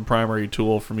number one primary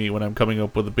tool for me when I'm coming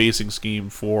up with a basing scheme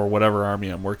for whatever army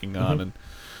I'm working on,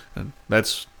 and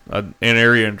that's an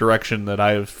area and direction that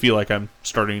I feel like I'm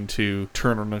starting to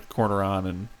turn a corner on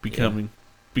and becoming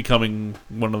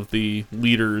one of the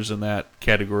leaders in that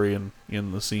category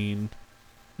in the scene.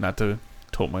 Not to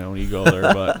tote my own ego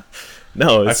there, but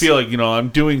no, I feel like I'm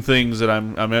doing things that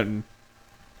I'm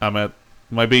at.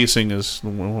 My basing is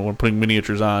when putting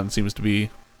miniatures on seems to be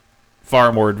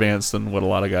far more advanced than what a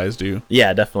lot of guys do.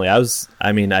 Yeah, definitely.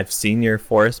 I've seen your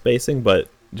forest basing, but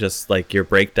just like your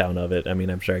breakdown of it, I mean,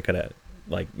 I'm sure I could have,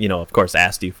 like, of course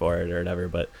asked you for it or whatever,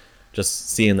 but just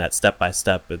seeing that step by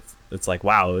step, it's like,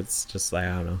 wow, it's just like,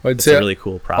 I don't know. It's a really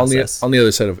cool process. On the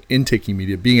other side of intaking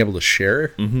media, being able to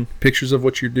share pictures of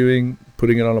what you're doing,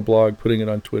 putting it on a blog, putting it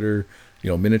on Twitter,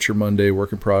 Miniature Monday,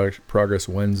 Work in Progress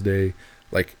Wednesday,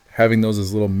 like having those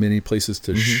as little mini places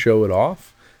to show it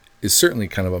off is certainly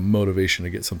kind of a motivation to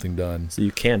get something done. So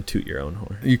you can toot your own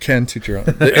horn. You can toot your own.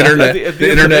 The internet,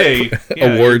 the internet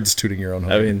awards tooting your own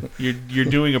horn. I mean, you're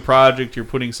doing a project, you're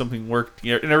putting something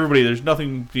and everybody, there's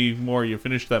nothing more. You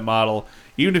finish that model,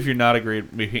 even if you're not a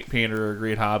great painter or a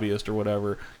great hobbyist or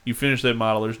whatever. You finish that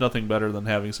model. There's nothing better than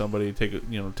having somebody take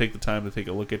the time to take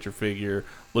a look at your figure,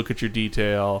 look at your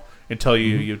detail, and tell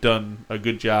you you've done a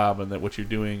good job and that what you're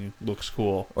doing looks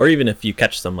cool. Or even if you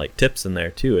catch some like tips in there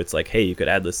too, it's like, hey, you could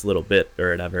add this little bit or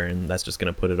whatever, and that's just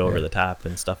going to put it over the top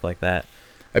and stuff like that.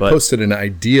 I posted an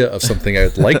idea of something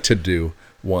I'd like to do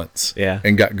once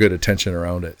and got good attention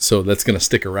around it. So that's going to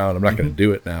stick around. I'm not going to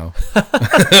do it now.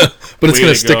 But it's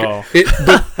going to stick.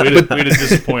 Way to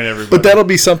disappoint everybody. But that'll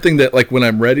be something that, like, when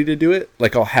I'm ready to do it,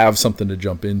 like, I'll have something to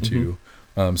jump into.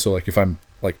 So, like, if I'm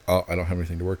like, oh, I don't have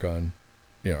anything to work on,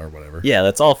 or whatever. Yeah,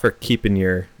 that's all for keeping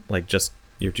your, like, just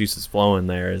your juices flowing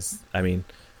there is, I mean,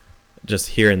 just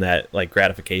hearing that, like,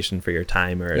 gratification for your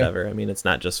time or whatever. I mean, it's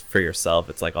not just for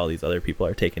yourself. It's like all these other people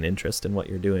are taking interest in what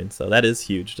you're doing. So that is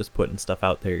huge, just putting stuff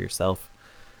out there yourself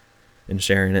and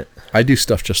sharing it. I do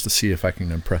stuff just to see if I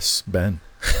can impress Ben.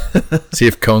 See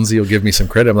if Conzi will give me some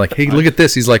credit. I'm like, hey, look at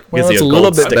this. He's like, well, it's a little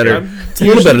bit better. It's a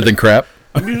little better than crap.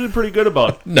 I'm usually pretty good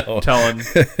about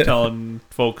telling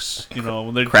folks,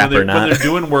 when they're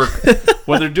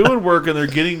doing work and they're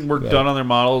getting work done on their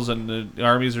models and the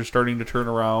armies are starting to turn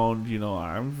around.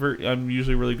 I'm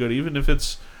usually really good, even if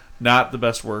it's not the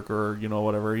best work or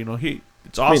whatever.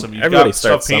 It's awesome. You've got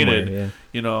stuff painted,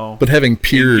 But having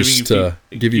peers to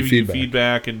give you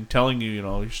feedback and telling you,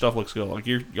 your stuff looks good. Like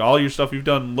all your stuff you've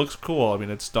done looks cool. I mean,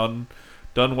 it's done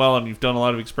well, and you've done a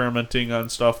lot of experimenting on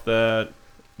stuff that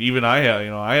even I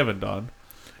haven't done.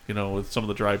 With some of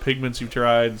the dry pigments you've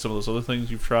tried and some of those other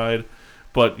things you've tried.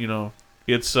 But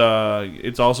it's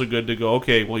also good to go,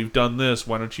 okay, well, you've done this.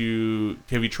 Have you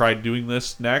tried doing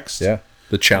this next? Yeah,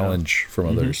 the challenge from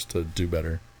others to do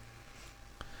better.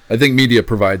 I think media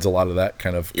provides a lot of that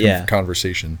kind of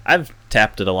conversation. I've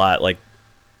tapped it a lot. Like,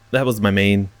 that was my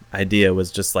main idea,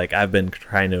 was just like, I've been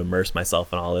trying to immerse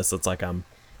myself in all this. It's like I'm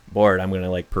bored. I'm going to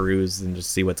like peruse and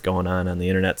just see what's going on the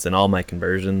internets and all my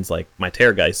conversions. Like my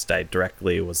Terrorgeist, I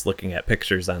directly was looking at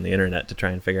pictures on the internet to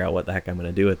try and figure out what the heck I'm going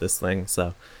to do with this thing.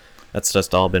 So that's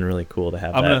just all been really cool to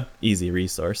have that easy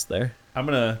resource there. I'm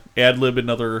going to ad-lib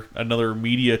another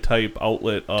media type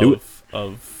outlet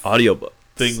of audiobook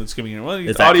thing that's coming in. Well,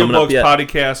 audiobooks,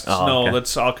 podcasts, okay.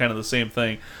 That's all kind of the same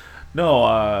thing.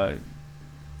 No,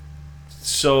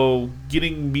 so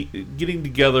getting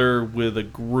together with a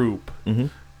group,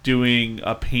 doing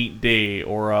a paint day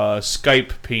or a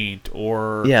Skype paint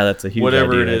or that's a huge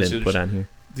whatever idea it is. I didn't put on here.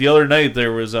 The other night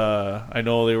there was I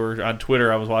know they were on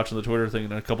Twitter. I was watching the Twitter thing,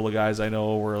 and a couple of guys I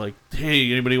know were like,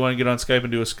 "Hey, anybody want to get on Skype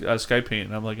and do a Skype paint?"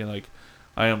 And I'm like,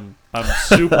 I'm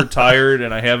super tired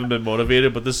and I haven't been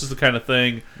motivated, but this is the kind of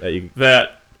thing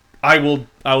that I will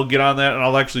get on that and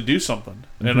I'll actually do something.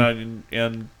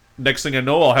 And next thing I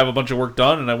know, I'll have a bunch of work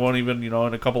done, and I won't even in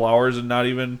a couple hours and not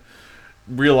even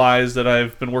realize that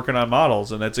I've been working on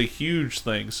models, and that's a huge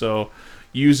thing. So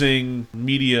using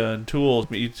media and tools.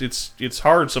 It's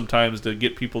hard sometimes to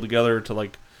get people together to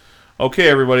like, okay,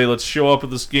 everybody, let's show up at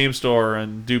this game store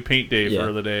and do paint day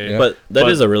for the day. Yeah. But that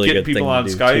is a really getting good thing people on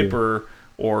to do, Skype too.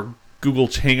 or Google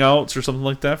Hangouts or something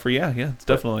like that for it's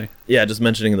definitely. Yeah, just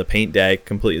mentioning the paint day, I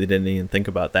completely didn't even think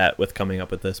about that with coming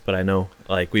up with this, but I know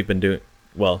like we've been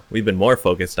more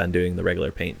focused on doing the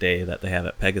regular paint day that they have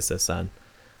at Pegasus on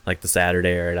like the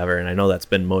Saturday or whatever, and I know that's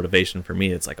been motivation for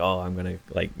me. It's like, oh, I'm gonna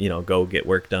go get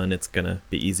work done. It's gonna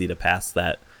be easy to pass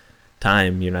that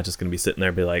time. You're not just gonna be sitting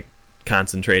there be like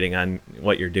concentrating on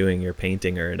what you're doing, your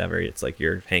painting or whatever. It's like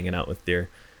you're hanging out with your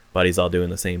buddies all doing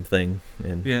the same thing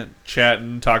and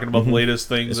chatting, talking about the latest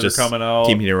things that are coming out,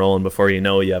 keeping you rolling. Before you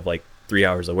know, you have like 3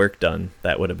 hours of work done.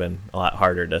 That would have been a lot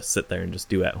harder to sit there and just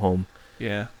do at home.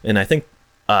 Yeah. And I think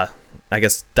I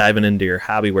guess diving into your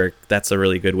hobby work, that's a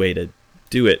really good way to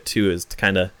do it too, is to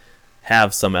kind of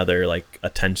have some other like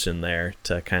attention there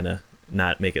to kind of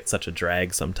not make it such a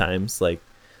drag sometimes. Like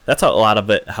that's how a lot of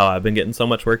it, how I've been getting so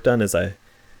much work done is I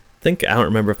don't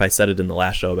remember if I said it in the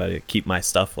last show about it, keep my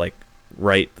stuff like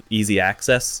right, easy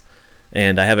access,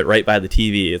 and I have it right by the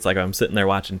TV. It's like I'm sitting there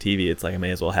watching TV, it's like I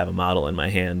may as well have a model in my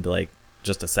hand, like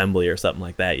just assembly or something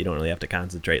like that. You don't really have to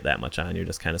concentrate that much on. You're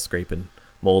just kind of scraping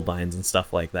mold lines and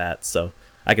stuff like that. So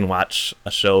I can watch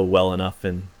a show well enough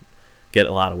and get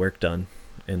a lot of work done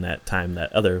in that time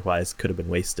that otherwise could have been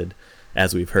wasted,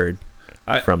 as we've heard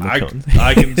from the cone.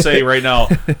 I can say right now,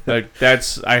 like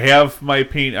I have my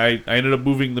paint. I ended up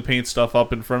moving the paint stuff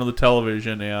up in front of the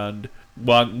television, and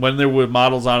when there were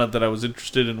models on it that I was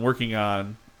interested in working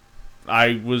on,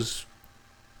 I was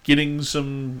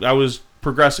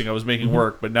progressing. I was making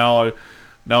work, but now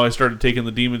I started taking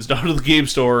the demons down to the game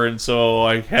store, and so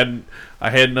I hadn't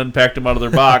unpacked them out of their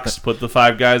box, put the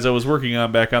 5 guys I was working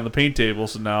on back on the paint table.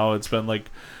 So now it's been like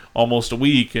almost a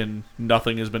week, and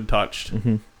nothing has been touched.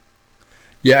 Mm-hmm.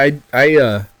 Yeah,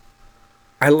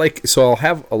 I like, so I'll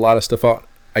have a lot of stuff out.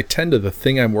 I tend to, the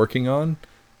thing I'm working on,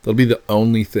 that'll be the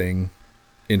only thing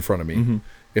in front of me. Mm-hmm.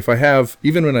 If I have,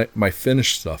 even when my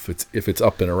finished stuff, if it's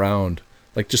up and around,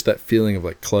 like just that feeling of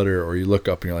like clutter, or you look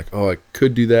up and you're like, oh, I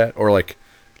could do that, or like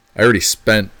I already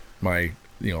spent my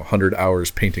 100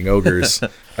 hours painting ogres.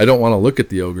 I don't want to look at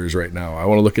the ogres right now. I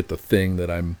want to look at the thing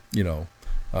that I'm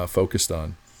focused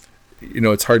on.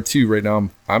 It's hard too right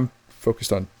now. I'm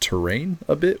focused on terrain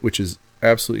a bit, which is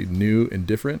absolutely new and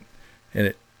different,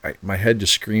 and my head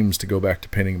just screams to go back to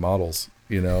painting models,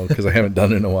 because I haven't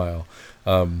done it in a while.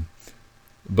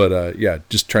 But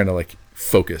just trying to like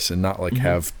focus and not like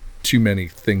have too many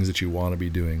things that you want to be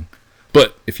doing.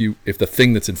 But if the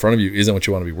thing that's in front of you isn't what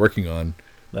you want to be working on,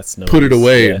 put it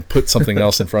away and put something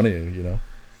else in front of you.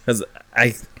 Because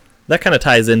that kind of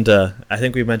ties into, I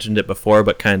think we mentioned it before,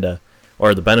 but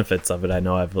or the benefits of it, I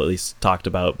know I've at least talked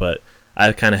about, but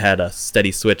I kind of had a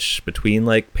steady switch between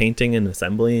like painting and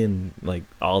assembly and like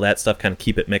all that stuff, kind of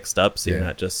keep it mixed up so you're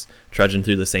not just trudging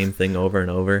through the same thing over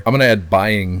and over. I'm going to add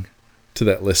buying to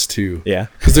that list too. Yeah.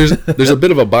 Because there's a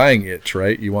bit of a buying itch,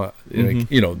 right? You want, the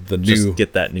new. Just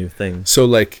get that new thing. So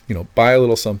like, buy a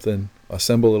little something,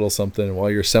 assemble a little something, and while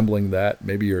you're assembling that,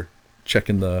 maybe you're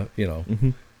checking the,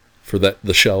 for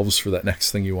the shelves for that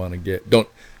next thing you want to get.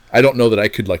 I don't know that I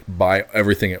could like buy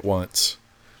everything at once,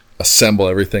 assemble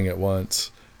everything at once,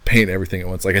 paint everything at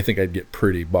once. Like I think I'd get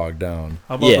pretty bogged down.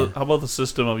 How about the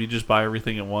system of you just buy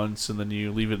everything at once and then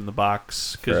you leave it in the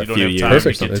box because you don't have time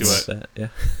Perfect. to get to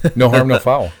it? No harm, no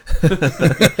foul.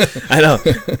 I know.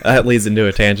 That leads into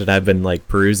a tangent. I've been like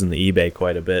perusing the eBay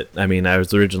quite a bit. I mean, I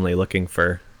was originally looking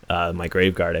for my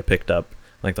Graveguard. I picked up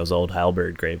like those old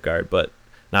Halberd Graveguard, but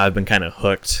now I've been kind of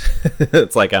hooked.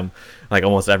 It's like I'm like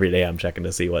almost every day I'm checking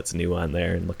to see what's new on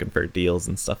there and looking for deals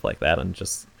and stuff like that on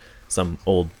just some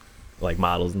old like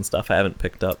models and stuff I haven't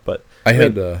picked up. But I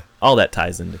had all that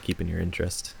ties into keeping your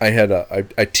interest.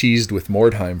 I teased with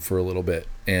Mordheim for a little bit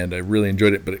and I really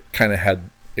enjoyed it, but it kind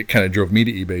of drove me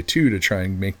to eBay too to try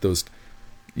and make those.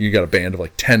 You got a band of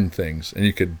like 10 things and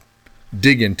you could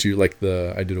dig into like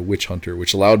I did a Witch Hunter,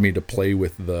 which allowed me to play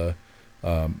with the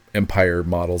Empire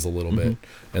models a little bit,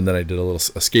 and then I did a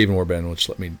Skaven Warband, which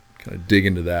let me kind of dig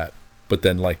into that. But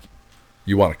then like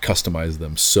you want to customize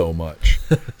them so much,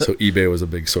 so eBay was a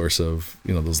big source of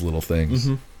those little things.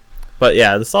 But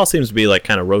yeah, this all seems to be like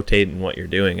kind of rotating what you're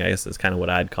doing. I guess is kind of what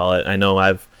I'd call it. I know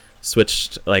I've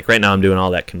switched. Like right now, I'm doing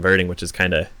all that converting, which is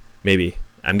kind of maybe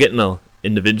I'm getting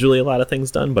individually a lot of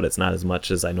things done, but it's not as much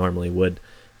as I normally would.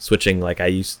 Switching like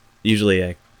I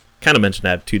kind of mentioned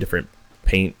I have 2 different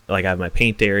paint, like I have my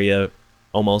paint area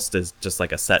almost is just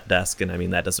like a set desk, and I mean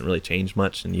that doesn't really change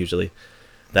much, and usually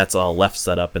that's all left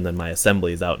set up, and then my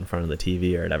assembly is out in front of the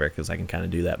TV or whatever because I can kind of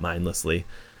do that mindlessly.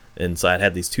 And so I'd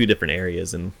had these two different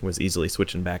areas and was easily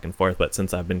switching back and forth. But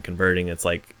since I've been converting, it's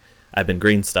like I've been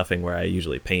green stuffing where I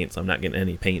usually paint, so I'm not getting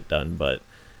any paint done.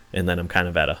 And then I'm kind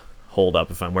of at a hold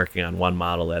up if I'm working on one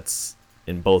model that's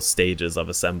in both stages of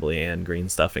assembly and green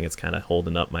stuffing. It's kind of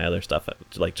holding up my other stuff.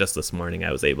 Like just this morning,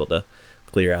 I was able to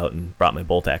clear out and brought my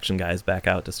bolt action guys back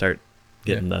out to start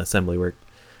getting the assembly work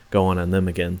going on them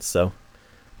again. So,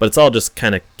 but it's all just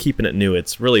kind of keeping it new.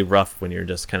 It's really rough when you're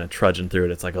just kind of trudging through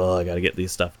it. It's like, oh, I got to get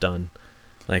these stuff done.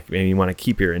 Like, maybe you want to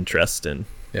keep your interest, and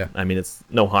I mean, it's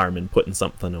no harm in putting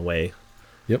something away.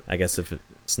 Yep. I guess if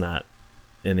it's not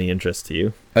any interest to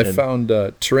you. I found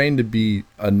terrain to be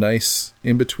a nice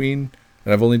in between,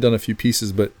 and I've only done a few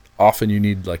pieces, but often you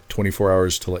need like 24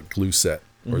 hours to let glue set,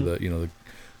 or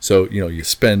so you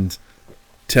spend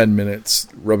 10 minutes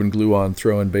rubbing glue on,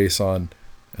 throwing base on,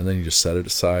 and then you just set it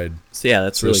aside. So yeah,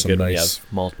 that's really good when you have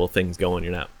multiple things going.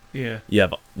 You're not. Yeah. You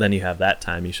have that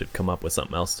time. You should come up with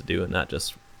something else to do and not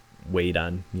just wait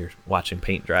on you're watching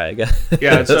paint dry, I guess.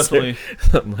 Yeah, it's definitely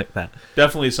something like that.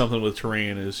 Definitely something with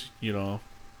terrain is,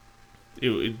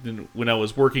 when I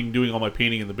was doing all my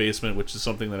painting in the basement, which is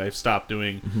something that I've stopped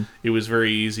doing, it was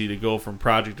very easy to go from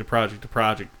project to project to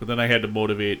project. But then I had to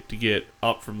motivate to get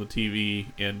up from the TV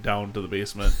and down to the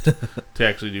basement to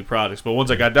actually do projects. But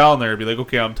once I got down there, I'd be like,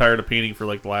 okay, I'm tired of painting for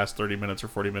like the last 30 minutes or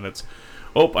 40 minutes.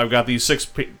 Oh, I've got these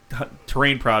 6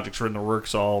 terrain projects are in the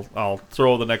works, so I'll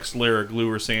throw the next layer of glue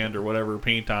or sand or whatever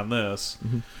paint on this.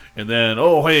 And then,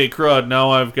 oh, hey, crud,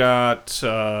 now I've got...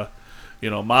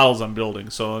 models I'm building.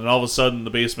 So then all of a sudden the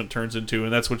basement turns into,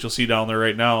 and that's what you'll see down there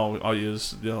right now,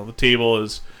 is, the table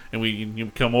is, and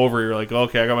you come over, you're like,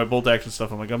 okay, I got my bolt action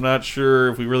stuff. I'm like, I'm not sure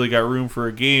if we really got room for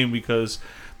a game, because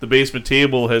the basement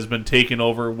table has been taken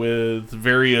over with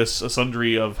various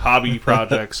sundry of hobby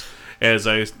projects as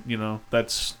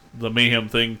that's the Mayhem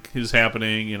thing is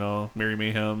happening, Merry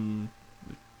Mayhem.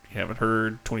 Haven't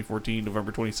heard, 2014,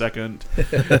 November 22nd.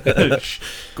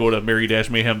 Go to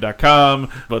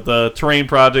merry-mayhem.com. But the terrain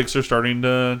projects are starting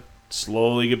to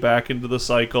slowly get back into the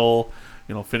cycle.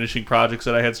 Finishing projects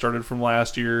that I had started from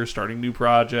last year, starting new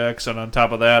projects. And on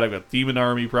top of that, I've got Demon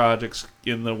Army projects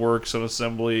in the works and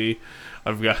assembly.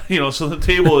 I've got, so the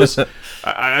table is,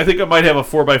 I think I might have a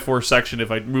 4x4 section if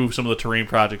I move some of the terrain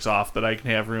projects off that I can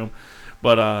have room.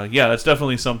 But that's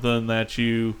definitely something that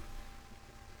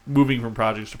moving from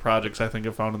projects to projects, I think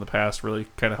I've found in the past really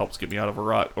kind of helps get me out of a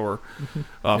rut, or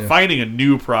finding a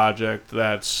new project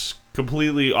that's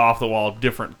completely off the wall,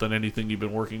 different than anything you've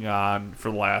been working on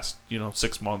for the last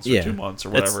 6 months or 2 months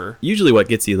or whatever. It's usually what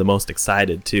gets you the most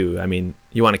excited too. I mean,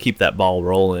 you want to keep that ball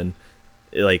rolling.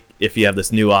 Like, if you have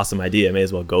this new awesome idea, may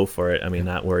as well go for it. I mean,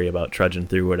 not worry about trudging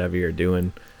through whatever you're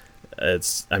doing. You're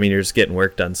just getting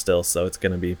work done still, so it's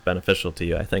going to be beneficial to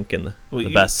you, I think, and the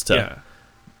best to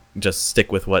just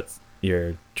stick with what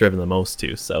you're driven the most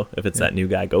to. So if it's that new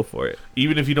guy, go for it.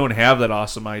 Even if you don't have that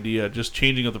awesome idea, just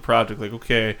changing up the project, like,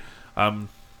 okay,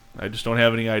 I just don't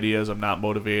have any ideas, I'm not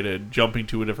motivated, jumping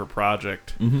to a different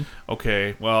project.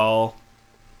 Okay, well,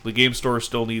 the game store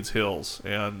still needs hills,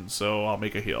 and so I'll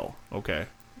make a hill. Okay.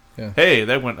 Yeah. Hey,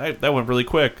 that went really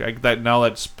quick.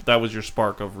 That was your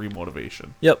spark of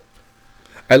remotivation. Yep.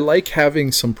 I like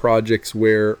having some projects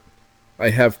where I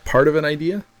have part of an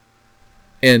idea,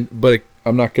 but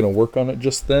I'm not going to work on it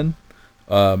just then,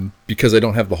 because I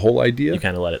don't have the whole idea. You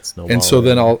kind of let it snowball. And so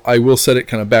then I will set it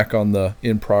kind of back on the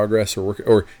in progress or work,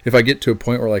 or if I get to a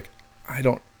point where like I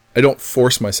don't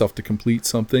force myself to complete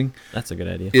something. That's a good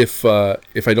idea. If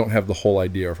I don't have the whole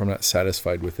idea, or if I'm not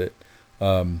satisfied with it,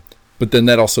 but then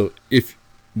that also, if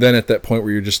then at that point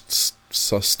where you're just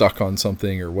stuck on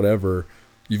something or whatever,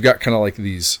 you've got kind of like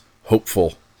these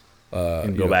hopeful,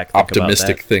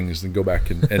 optimistic things, and go back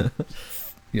and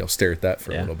stare at that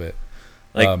for a little bit.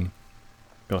 Go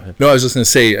ahead. No, I was just going to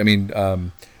say, I mean,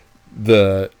 I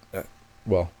don't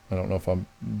know if I'm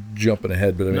jumping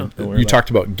ahead, but you talked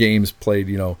about games played,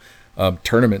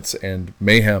 tournaments and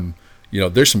Mayhem.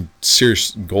 There's some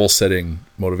serious goal setting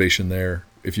motivation there.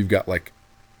 If you've got like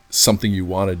something you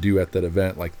want to do at that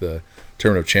event, like the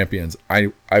Tournament of Champions,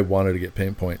 I wanted to get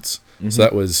paint points. So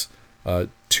that was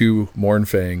 2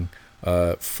 Mornfang,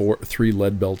 3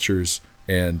 Lead Belchers,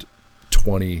 and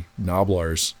 20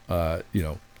 Gnoblars. I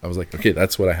was like, okay,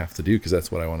 that's what I have to do, because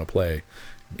that's what I want to play.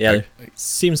 Yeah, there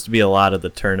seems to be a lot of the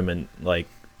tournament like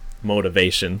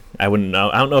motivation. I don't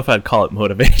know if I'd call it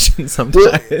motivation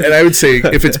sometimes. And I would say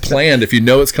if it's planned, if you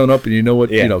know it's coming up and you know what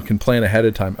can plan ahead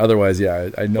of time. Otherwise,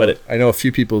 I know a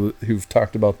few people who've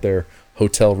talked about their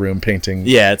hotel room painting.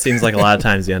 Yeah, it seems like a lot of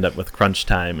times you end up with crunch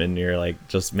time and you're like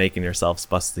just making yourself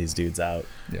bust these dudes out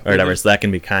or whatever. So that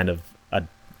can be kind of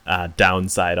a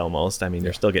downside almost. I mean,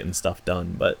 you're still getting stuff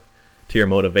done, but to your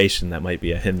motivation, that might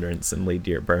be a hindrance and lead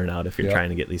to your burnout if you're trying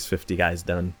to get these 50 guys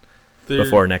done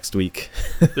before next week.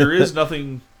 There is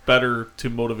nothing better to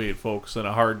motivate folks than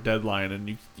a hard deadline,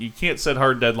 and you can't set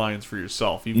hard deadlines for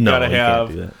yourself. You've got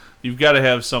to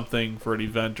have something for an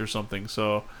event or something.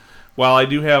 So while I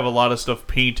do have a lot of stuff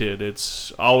painted,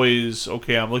 it's always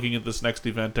okay. I'm looking at this next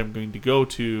event I'm going to go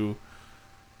to.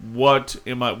 What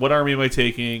army am I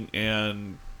taking?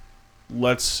 And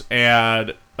let's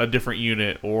add a different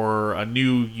unit or a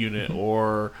new unit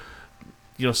or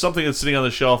something that's sitting on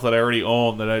the shelf that I already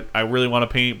own that I really want to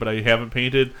paint but I haven't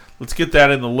painted. Let's get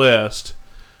that in the list.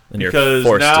 And because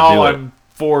you're forced now to do I'm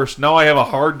forced. Now I have a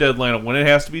hard deadline of when it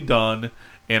has to be done,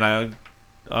 and I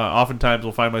oftentimes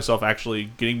will find myself actually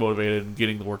getting motivated and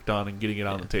getting the work done and getting it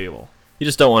on the table. You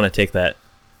just don't want to take that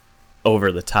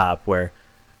over the top where,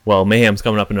 well, Mayhem's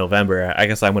coming up in November. I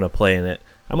guess I'm going to play in it.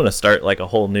 I'm going to start like a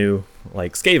whole new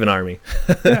Skaven army.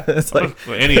 It's I'm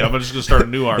just going to start a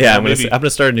new army. Yeah, I'm going to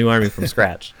start a new army from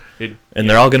scratch.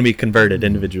 They're all going to be converted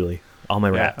individually. All my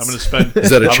rats. I'm going to spend. Is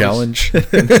that a challenge?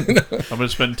 I'm going to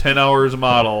spend 10 hours a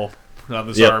model on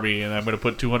this army, and I'm going to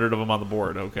put 200 of them on the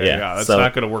board. Okay, that's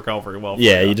not going to work out very well. For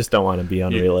you just don't want to be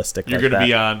unrealistic. You're going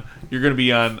to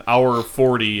be on hour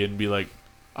 40 and be like,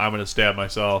 I'm going to stab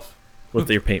myself with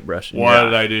your paintbrush. What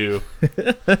did I do?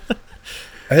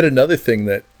 I had another thing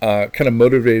that kind of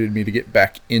motivated me to get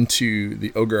back into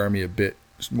the Ogre Army a bit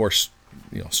more,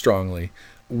 strongly.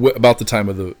 About the time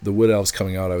of the Wood Elves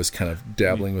coming out, I was kind of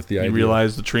dabbling with the idea. You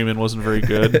realized the treatment wasn't very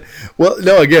good? Well,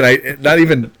 no, again,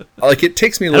 it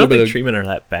takes me a little bit of... treatment are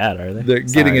that bad, are they? They're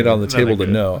getting it on the table to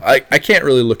know. I can't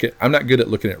really I'm not good at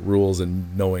looking at rules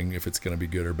and knowing if it's going to be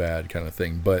good or bad kind of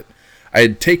thing, but I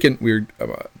had taken,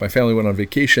 my family went on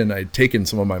vacation. I had taken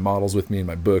some of my models with me in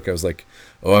my book. I was like,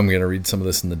 I'm going to read some of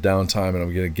this in the downtime, and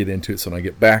I'm going to get into it. So when I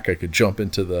get back, I could jump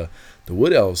into the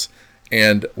Wood Elves.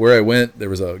 And where I went, there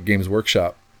was a Games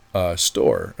Workshop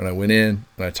store, and I went in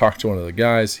and I talked to one of the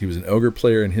guys. He was an ogre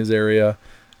player in his area,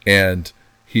 and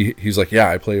he's like,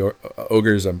 I play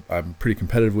ogres. I'm pretty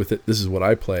competitive with it. This is what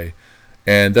I play,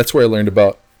 and that's where I learned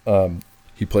about.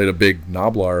 He played a big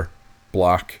Gnoblar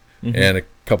block and a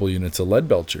couple units of Lead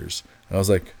Belchers, and I was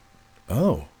like,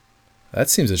 oh, that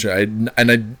seems interesting.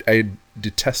 I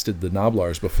detested the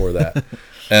Gnoblars before that,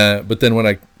 but then when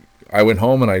I went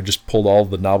home and I just pulled all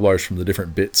the Gnoblars from the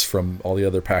different bits from all the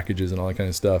other packages and all that kind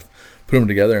of stuff, put them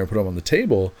together and put them on the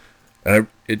table, and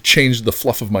it changed the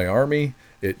fluff of my army.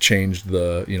 It changed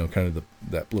the kind of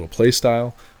that little play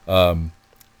style, and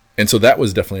so that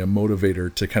was definitely a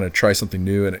motivator to kind of try something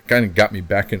new, and it kind of got me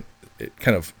back in. It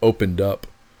kind of opened up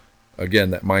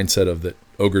again that mindset of that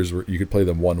ogres you could play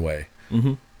them one way.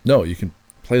 Mm-hmm. No, you can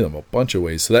play them a bunch of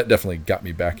ways. So that definitely got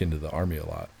me back into the army a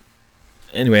lot.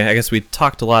 Anyway, I guess we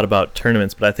talked a lot about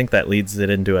tournaments, but I think that leads it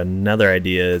into another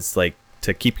idea is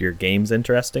to keep your games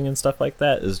interesting and stuff like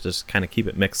that is just kind of keep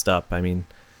it mixed up. I mean,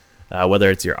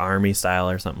 whether it's your army style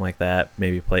or something like that,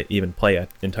 maybe play an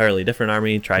entirely different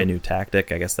army, try a new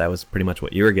tactic. I guess that was pretty much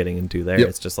what you were getting into there. Yep.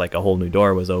 It's just like a whole new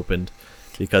door was opened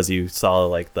because you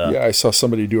saw I saw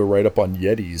somebody do a write-up on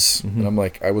Yetis, and I'm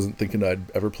like, I wasn't thinking I'd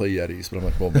ever play Yetis, but I'm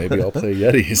like, well, maybe I'll play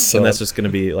Yetis. So. And that's just going to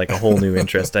be like a whole new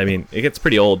interest. I mean, it gets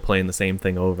pretty old playing the same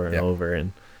thing over and over,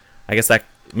 and I guess that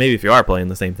maybe if you are playing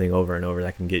the same thing over and over,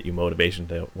 that can get you motivation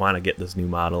to want to get this new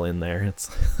model in there.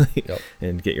 It's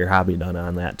and get your hobby done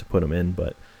on that to put them in.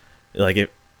 But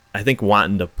I think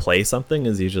wanting to play something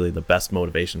is usually the best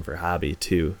motivation for hobby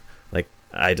too.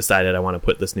 I decided I want to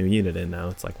put this new unit in now.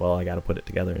 It's like, well, I got to put it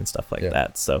together and stuff like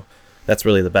that. So that's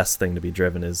really the best thing to be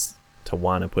driven is to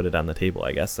want to put it on the table,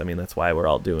 I guess. I mean, that's why we're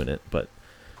all doing it. But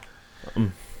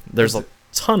there's a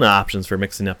ton of options for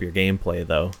mixing up your gameplay,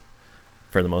 though,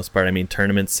 for the most part. I mean,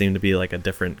 tournaments seem to be like a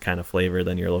different kind of flavor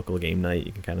than your local game night.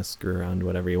 You can kind of screw around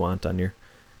whatever you want on your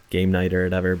game night or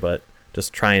whatever, but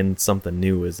just trying something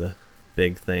new is a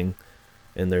big thing.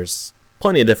 And there's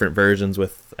plenty of different versions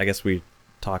with, I guess we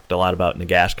talked a lot about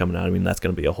Nagash coming out. I mean, that's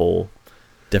going to be a whole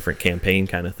different campaign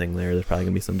kind of thing there. There's probably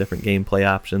going to be some different gameplay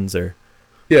options and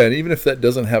even if that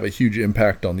doesn't have a huge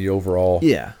impact on the overall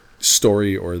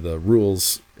story or the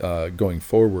rules going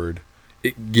forward,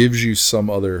 it gives you some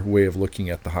other way of looking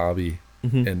at the hobby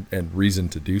and reason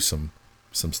to do some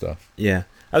stuff. Yeah.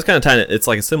 I was kind of tying it. It's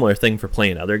like a similar thing for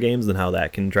playing other games and how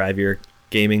that can drive your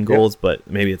gaming goals, but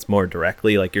maybe it's more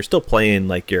directly like you're still playing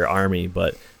like your army,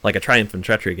 but like a Triumph and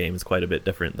Treachery game is quite a bit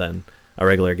different than a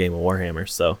regular game of Warhammer.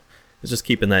 So it's just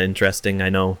keeping that interesting. I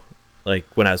know like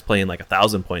when I was playing like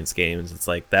 1,000 points games, it's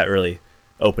like that really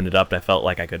opened it up. I felt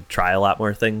like I could try a lot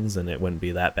more things and it wouldn't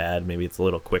be that bad. Maybe it's a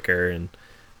little quicker and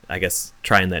I guess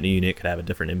trying that new unit could have a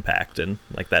different impact in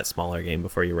like that smaller game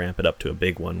before you ramp it up to a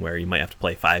big one where you might have to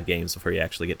play 5 games before you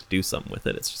actually get to do something with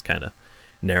it. It's just kind of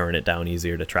narrowing it down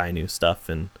easier to try new stuff,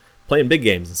 and playing big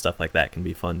games and stuff like that can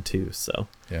be fun too. So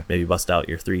maybe bust out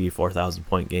your 4,000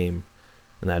 point game,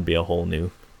 and that'd be a whole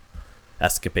new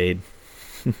escapade.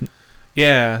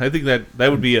 Yeah, I think that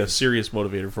would be a serious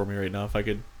motivator for me right now if I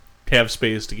could have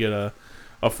space to get a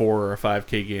 4 or a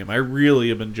 5K game. I really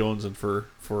have been jonesing for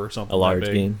something a large that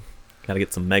big. game. Gotta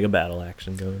get some mega battle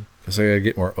action going. Because I gotta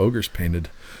get more ogres painted.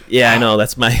 Yeah, I know.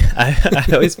 That's my. I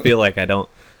always feel like I don't.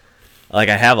 Like,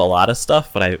 I have a lot of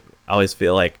stuff, but I always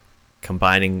feel like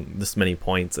combining this many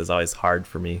points is always hard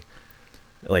for me.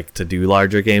 Like, to do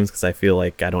larger games, because I feel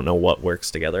like I don't know what works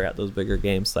together at those bigger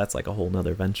games. So that's like a whole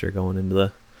nother venture going into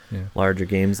the larger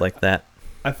games like that.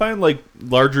 I find like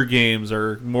larger games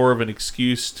are more of an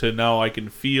excuse to now I can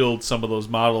field some of those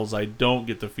models I don't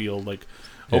get to field. Like,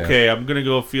 okay, I'm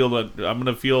gonna field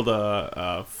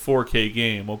a 4K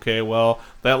game. Okay, well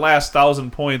that last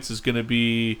 1,000 points is gonna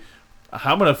be.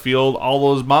 I'm gonna field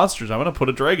all those monsters. I'm gonna put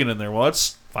a dragon in there. Well,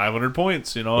 that's 500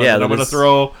 points, you know. And then I'm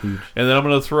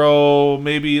gonna throw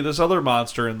maybe this other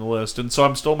monster in the list, and so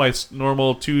I'm still my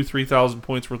normal 2,000-3,000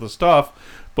 points worth of stuff,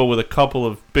 but with a couple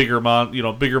of bigger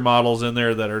models in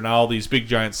there that are now these big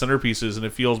giant centerpieces, and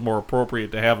it feels more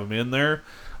appropriate to have them in there.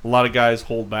 A lot of guys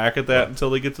hold back at that until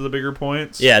they get to the bigger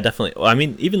points. Yeah, definitely. Well, I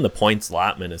mean, even the points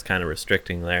allotment is kind of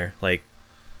restricting there. Like,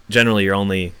 generally, you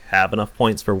only have enough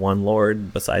points for one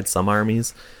lord besides some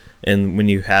armies. And when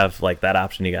you have like that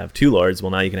option, you can have 2 lords. Well,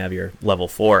 now you can have your level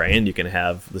 4, and you can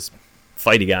have this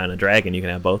fighty guy and a dragon. You can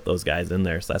have both those guys in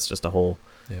there. So that's just a whole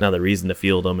another reason to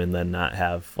field them, and then not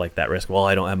have like that risk. Well,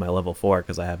 I don't have my level 4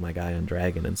 because I have my guy on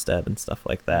dragon instead, and stuff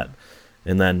like that.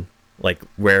 And then like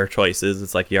rare choices,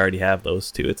 it's like you already have those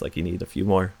 2. It's like you need a few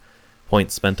more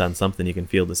points spent on something. You can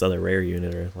field this other rare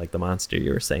unit, or like the monster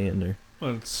you were saying, or.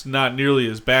 Well, it's not nearly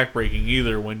as backbreaking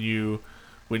either when you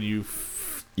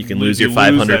can lose your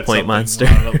 500 point monster.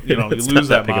 You lose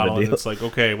that model, and it's like,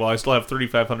 okay, well, I still have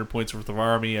 3,500 points worth of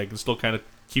army. I can still kind of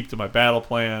keep to my battle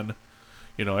plan.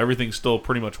 Everything still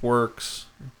pretty much works.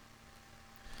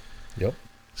 Yep.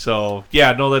 So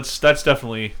yeah, no, that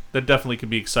definitely can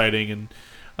be exciting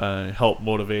and help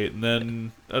motivate. And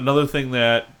then another thing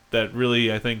that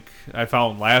really I think I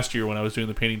found last year when I was doing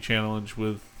the painting challenge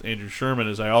with Andrew Sherman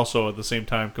is I also at the same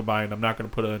time combined, I'm not going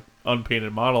to put an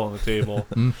unpainted model on the table.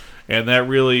 And that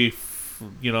really,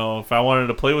 if I wanted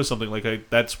to play with something like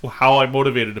that's how I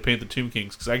motivated to paint the Tomb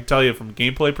Kings, because I can tell you from a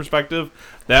gameplay perspective,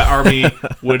 that army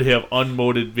would have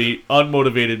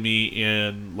unmotivated me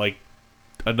in like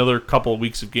another couple of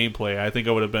weeks of gameplay. I think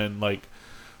I would have been like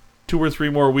 2 or 3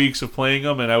 more weeks of playing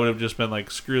them, and I would have just been like,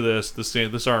 screw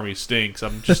this army stinks.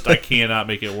 I cannot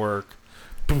make it work.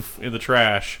 Poof, in the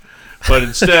trash. But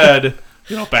instead,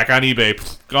 back on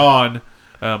eBay, gone.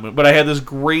 But I had this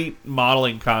great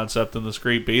modeling concept and this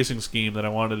great basing scheme that I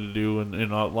wanted to do, and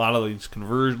a lot of these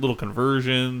little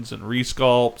conversions and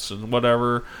resculpts and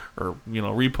whatever, or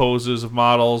reposes of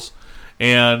models.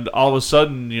 And all of a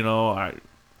sudden, I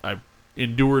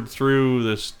endured through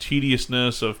this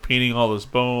tediousness of painting all this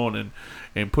bone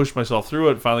and pushed myself through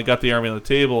it. Finally got the army on the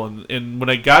table, and when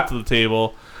I got to the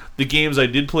table, the games I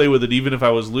did play with it, even if I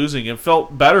was losing, it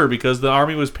felt better because the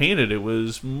army was painted. It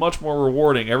was much more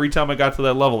rewarding every time I got to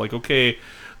that level. Like, okay,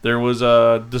 there was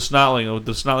the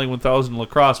Snotling 1000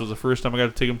 lacrosse was the first time I got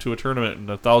to take him to a tournament and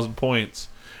 1,000 points,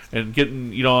 and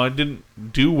getting I didn't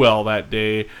do well that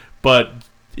day, but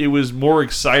it was more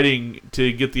exciting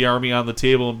to get the army on the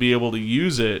table and be able to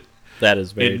use it. That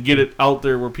is very and get it out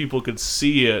there where people could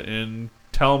see it and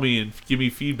tell me and give me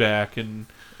feedback and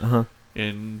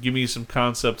give me some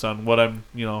concepts on what I'm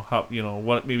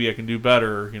what maybe I can do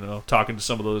better. Talking to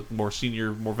some of the more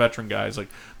senior, more veteran guys, like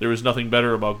there was nothing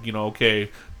better about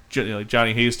like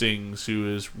Johnny Hastings,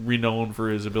 who is renowned for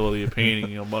his ability of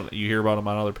painting. You hear about him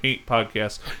on other paint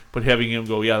podcasts, but having him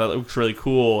go, yeah, that looks really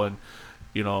cool, and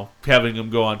having him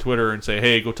go on Twitter and say,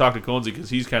 hey, go talk to Conzi because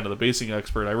he's kind of the basing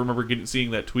expert. I remember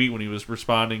seeing that tweet when he was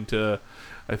responding to,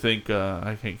 I think,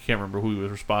 I can't remember who he was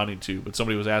responding to, but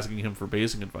somebody was asking him for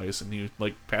basing advice, and he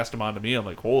like passed him on to me. I'm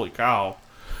like, holy cow.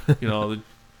 Dude,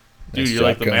 you're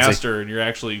like the master, and you're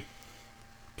actually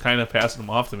kind of passing him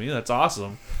off to me. That's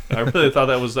awesome. And I really thought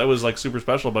that was like super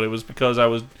special, but it was because I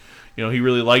was, he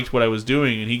really liked what I was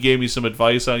doing, and he gave me some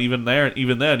advice on even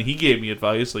then, he gave me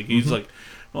advice. Like, he's like,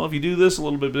 well, if you do this a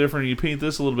little bit different, you paint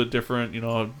this a little bit different,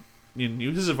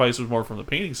 his advice was more from the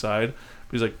painting side.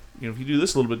 He's like, if you do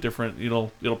this a little bit different,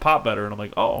 it'll pop better. And I'm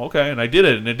like, oh, okay. And I did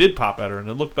it, and it did pop better, and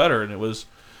it looked better, and it was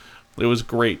It was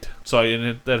great. So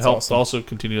that helps awesome. also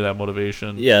continue that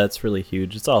motivation. Yeah, it's really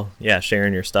huge. It's all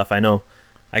sharing your stuff. I know.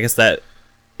 I guess that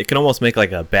it can almost make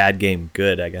like a bad game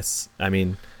good. I guess. I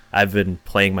mean, I've been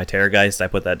playing my Terrorgeist. I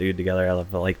put that dude together.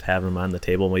 I liked having him on the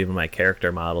table, even my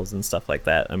character models and stuff like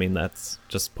that. I mean, that's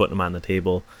just putting them on the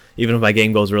table. Even if my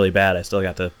game goes really bad, I still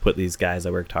got to put these guys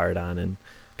I worked hard on and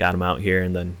got them out here,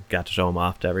 and then got to show them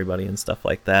off to everybody and stuff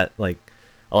like that. Like,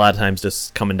 a lot of times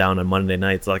just coming down on Monday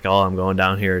nights, like, oh, I'm going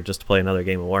down here just to play another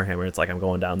game of Warhammer. It's like I'm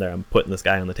going down there, I'm putting this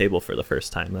guy on the table for the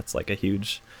first time. That's like a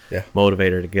huge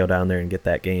motivator to go down there and get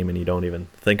that game, and you don't even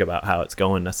think about how it's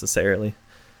going necessarily.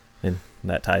 And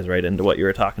that ties right into what you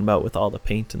were talking about with all the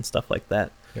paint and stuff like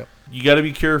that. Yep. You got to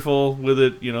be careful with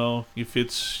it, if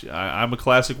it's... I'm a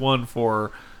classic one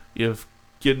for if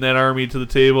getting that army to the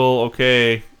table,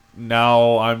 okay,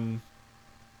 now I'm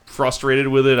frustrated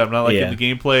with it. I'm not liking the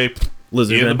gameplay.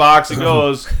 In the box it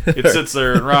goes. It sits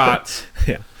there and rots.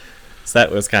 Yeah. So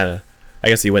that was kind of... I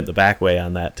guess you went the back way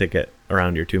on that to get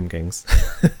around your Tomb Kings.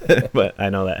 But I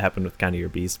know that happened with kind of your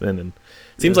Beastmen, and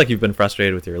it seems like you've been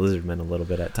frustrated with your Lizardmen a little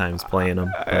bit at times playing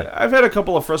them. I've had a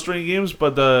couple of frustrating games,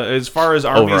 but as far as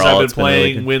armies overall, I've been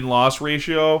playing, really win-loss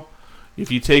ratio,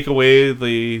 if you take away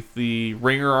the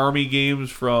Ringer Army games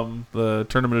from the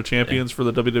Tournament of Champions for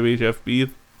the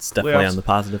WWFB, it's definitely playoffs, on the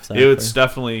positive side. it's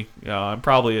definitely... I'm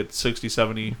probably at 60,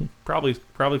 70, probably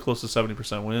close to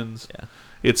 70% wins. Yeah.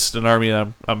 It's an army that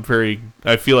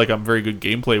I feel like I'm very good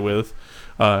gameplay with.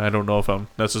 I don't know if I'm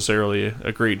necessarily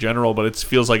a great general, but it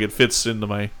feels like it fits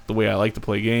into the way I like to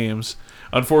play games.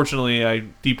 Unfortunately, I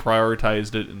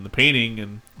deprioritized it in the painting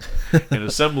and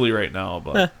assembly right now.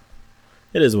 But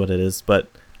it is what it is. But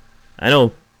I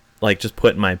know, like, just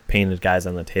putting my painted guys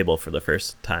on the table for the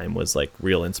first time was like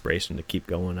real inspiration to keep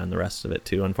going on the rest of it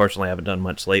too. Unfortunately, I haven't done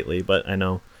much lately, but I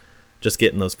know just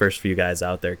getting those first few guys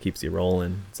out there keeps you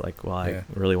rolling. It's like, well, I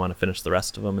really want to finish the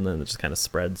rest of them, and then it just kind of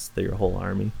spreads through your whole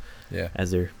army. Yeah.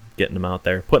 As you're getting them out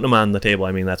there, putting them on the table.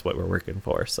 I mean, that's what we're working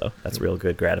for. So that's real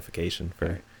good gratification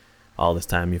for all this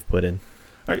time you've put in.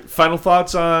 All right, final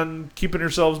thoughts on keeping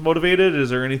yourselves motivated? Is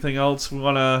there anything else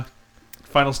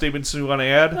final statements we want to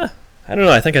add? I don't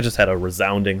know. I think I just had a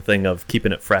resounding thing of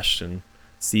keeping it fresh and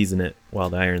season it while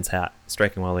the iron's hot,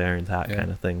 striking while the iron's hot kind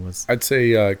of thing was. I'd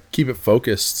say keep it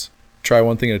focused. Try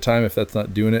one thing at a time. If that's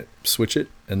not doing it, switch it,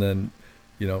 and then,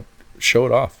 show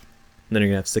it off. And then you're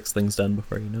going to have 6 things done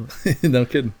before you know it. No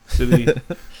kidding. So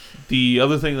the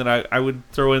other thing that I would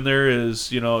throw in there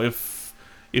is,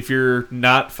 if you're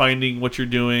not finding what you're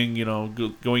doing,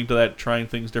 going to that, trying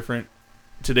things different.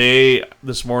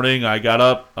 This morning, I got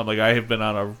up. I'm like, I have been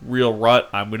on a real rut.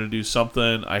 I'm going to do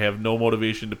something. I have no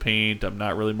motivation to paint. I'm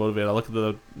not really motivated. I look at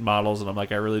the models, and I'm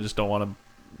like, I really just don't want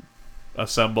to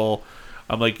assemble.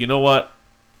 I'm like, you know what?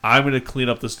 I'm going to clean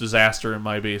up this disaster in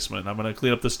my basement. I'm going to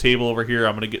clean up this table over here.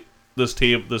 I'm going to get this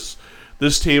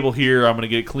table here. I'm going to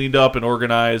get it cleaned up and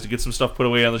organized, get some stuff put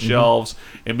away on the shelves,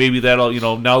 and maybe that'll,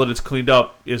 now that it's cleaned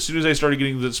up, as soon as I started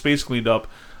getting the space cleaned up,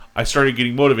 I started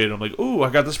getting motivated. I'm like, ooh, I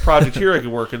got this project here I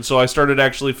can work. And so I started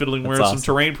actually fiddling with some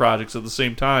terrain projects at the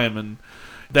same time, and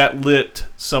that lit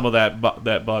some of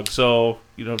that bug. So,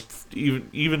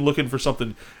 even looking for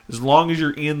something, as long as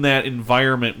you're in that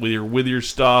environment with your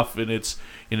stuff and it's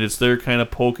there kind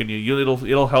of poking you,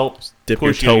 it'll help dip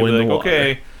push your toe you. in the Like, water.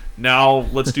 okay, now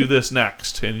let's do this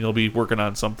next, and you'll be working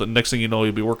on something. Next thing you know,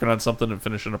 you'll be working on something and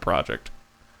finishing a project.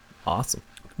 Awesome.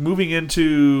 Moving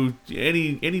into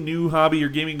any new hobby or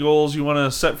gaming goals you want to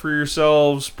set for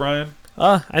yourselves, Brian?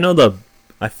 I don't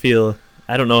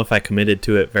know if I committed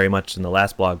to it very much in the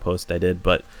last blog post I did,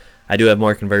 but I do have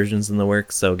more conversions in the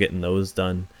works, so getting those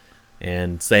done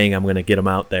and saying I'm going to get them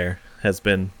out there has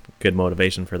been good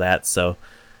motivation for that. So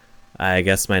I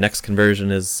guess my next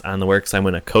conversion is on the works. I'm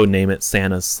going to codename it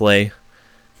Santa's Sleigh.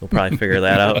 We'll probably figure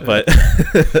that out, but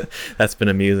that's been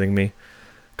amusing me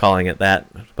calling it that.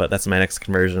 But that's my next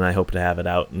conversion. I hope to have it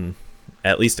out in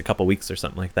at least a couple weeks or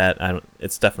something like that.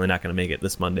 It's definitely not going to make it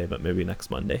this Monday, but maybe next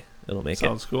Monday it'll make it.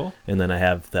 Sounds cool. And then I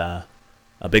have a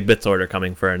big bits order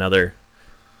coming for another,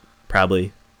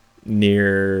 probably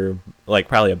a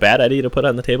bad idea to put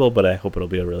on the table, but I hope it'll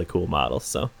be a really cool model.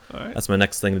 So that's my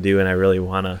next thing to do, and I really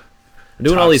want to. I'm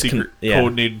doing Top all these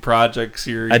codenamed projects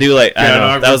here. I do I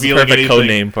know that was the perfect code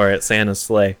name for it, Santa's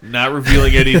Sleigh. Not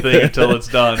revealing anything until it's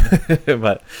done.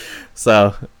 But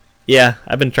so yeah,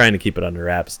 I've been trying to keep it under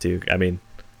wraps too. I mean,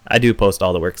 I do post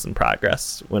all the works in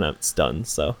progress when it's done,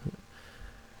 so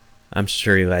I'm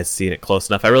sure you guys seen it close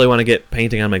enough. I really want to get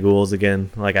painting on my ghouls again.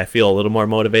 Like, I feel a little more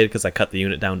motivated because I cut the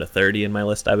unit down to 30 in my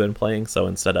list I've been playing. So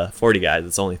instead of 40 guys,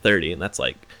 it's only 30, and that's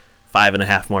like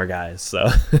 5.5 more guys. So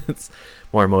it's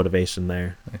more motivation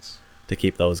there. Nice. to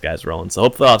keep those guys rolling. So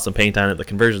hopefully I'll have some paint on it. The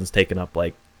conversion's taken up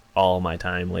like all my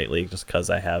time lately just because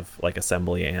I have like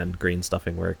assembly and green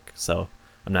stuffing work. So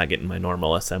I'm not getting my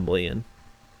normal assembly and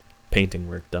painting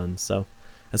work done. So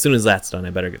as soon as that's done, I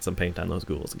better get some paint on those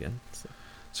ghouls again.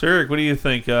 So Eric, what do you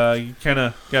think? You kind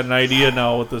of got an idea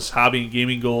now what this hobby and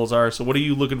gaming goals are. So what are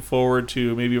you looking forward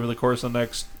to maybe over the course of the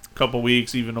next couple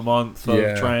weeks, even a month,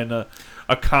 of trying to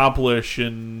accomplish?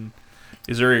 And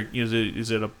is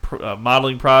it a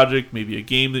modeling project, maybe a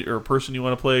game or a person you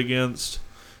want to play against?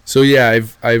 So yeah,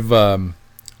 I've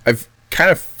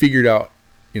kind of figured out,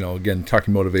 again,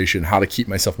 talking motivation, how to keep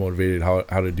myself motivated, how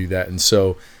to do that. And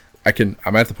so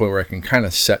I'm at the point where I can kind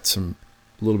of set some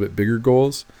a little bit bigger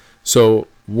goals. So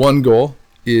one goal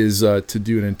is to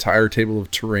do an entire table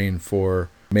of terrain for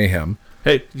Mayhem.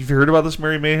 Hey, have you heard about this,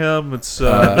 Merry Mayhem? It's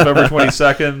November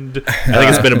 22nd. I think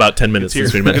it's been about 10 minutes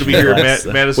since we mentioned it. It's going to be here last,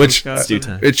 in Madison,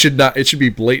 Wisconsin. It should be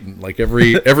blatant. Like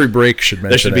every break should mention.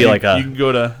 There should be like you can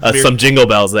go to some jingle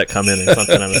bells that come in or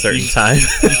something on a certain time.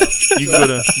 You can go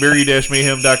to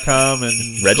merry-mayhem.com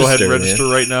and go ahead and register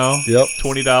right now. Yep,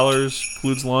 $20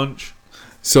 includes lunch.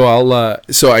 So I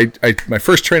my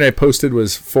first train I posted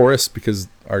was Forest because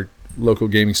our local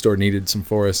gaming store needed some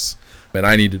forests. And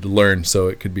I needed to learn, so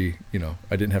it could be,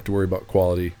 I didn't have to worry about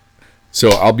quality.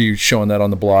 So I'll be showing that on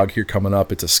the blog here coming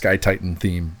up. It's a Sky Titan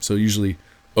theme. So usually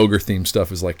ogre theme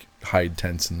stuff is like hide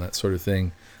tents and that sort of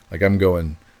thing. Like I'm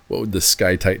going, what would the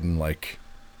Sky Titan like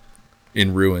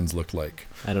in ruins look like?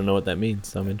 I don't know what that means,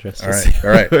 so I'm interested.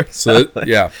 All right. So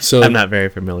So I'm not very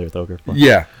familiar with ogre.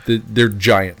 Yeah, they're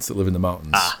giants that live in the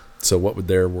mountains. So what would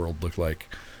their world look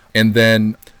like? And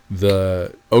then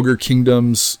the Ogre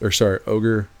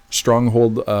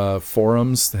Stronghold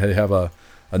forums, they have a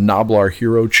Gnoblar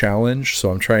Hero Challenge. So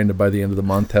I'm trying to, by the end of the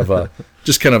month, have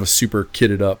just kind of a super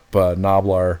kitted up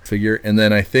Gnoblar figure. And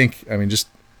then just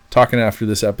talking after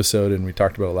this episode, and we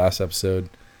talked about it last episode,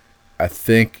 I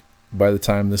think by the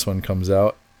time this one comes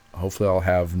out, hopefully I'll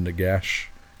have Nagash,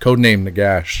 codename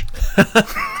Nagash.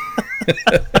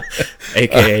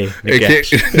 AKA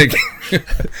Nagash.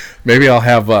 Maybe I'll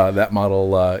have that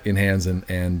model in hands and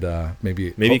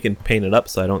maybe you can paint it up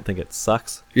so I don't think it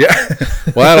sucks. Yeah.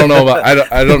 Well, I don't know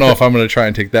I don't know if I'm going to try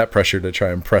and take that pressure to try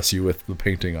and impress you with the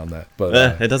painting on that.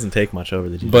 But it doesn't take much over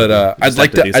the GG. But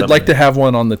I'd like to have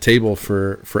one on the table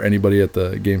for anybody at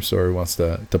the game store who wants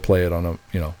to play it on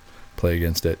play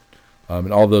against it.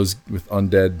 And all those with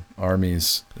undead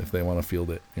armies, if they want to field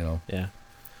it, Yeah.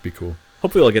 Be cool.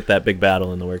 Hopefully we'll get that big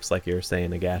battle in the works, like you were saying,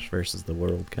 Nagash versus the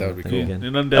world. That would be cool. Again.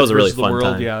 And Undead that was a really versus fun the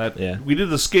world. time. Yeah, we did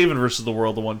the Skaven versus the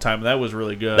world the one time, and that was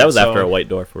really good. That was after a White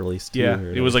Dwarf release, too. Yeah,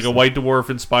 it was like a White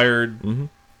Dwarf inspired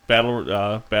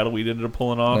battle we ended up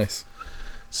pulling off. Nice.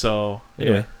 So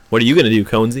anyway, what are you going to do,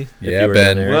 Conesy? Yeah,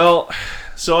 Ben. Well,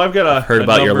 so I've got heard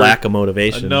about your lack of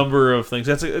motivation. A number of things.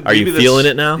 Are you feeling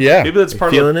it now? Yeah, maybe that's part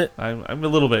feeling of it. I'm a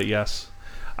little bit, yes.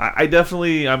 I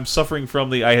definitely I'm suffering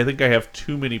from I think I have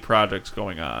too many projects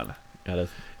going on.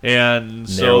 And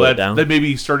so that may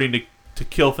be starting to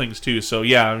kill things too. So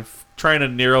yeah, I'm trying to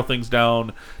narrow things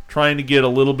down, trying to get a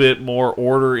little bit more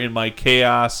order in my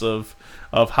chaos of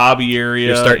hobby area.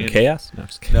 You're starting chaos? No,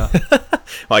 just kidding. No.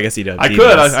 Well, I guess you don't. I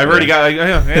could. I've already got. I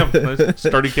am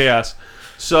starting chaos.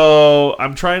 So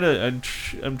I'm trying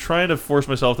to force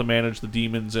myself to manage the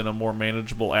demons in a more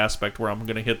manageable aspect, where I'm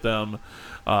going to hit them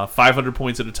 500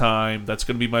 points at a time. That's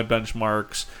going to be my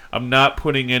benchmarks. I'm not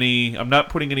putting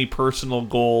any personal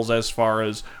goals as far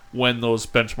as when those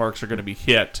benchmarks are going to be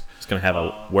hit. It's going to have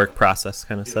a work process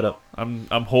kind of set up. I'm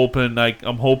hoping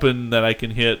that I can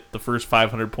hit the first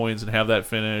 500 points and have that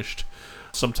finished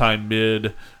sometime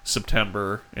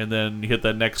mid-September, and then hit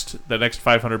that next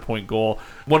 500 point goal.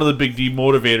 One of the big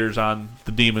demotivators on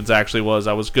the demons actually was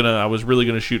I was really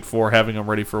gonna shoot for having them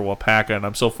ready for Wapaka, and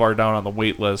I'm so far down on the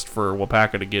wait list for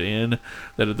Wapaka to get in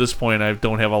that at this point I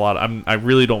don't have a lot. I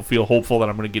really don't feel hopeful that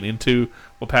I'm gonna get into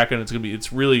Wapaka, and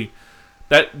it's really.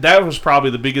 That was probably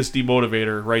the biggest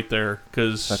demotivator right there,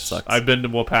 because I've been to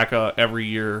Wapaka every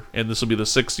year, and this will be the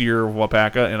 6th year of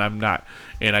Wapaka, and I'm not,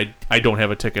 and I don't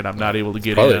have a ticket. I'm not able to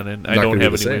get in, and I don't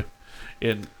have any.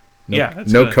 And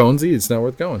no Conesy, it's not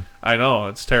worth going. I know,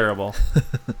 it's terrible.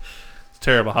 It's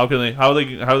terrible. How are they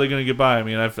going to get by? I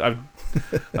mean,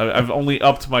 I've only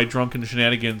upped my drunken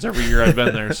shenanigans every year I've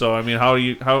been there. So I mean, how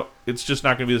it's just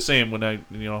not going to be the same when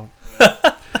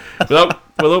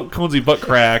Without Conesy butt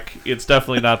crack, it's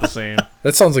definitely not the same.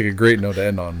 That sounds like a great note to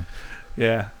end on.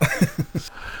 Yeah.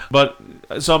 But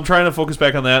so I'm trying to focus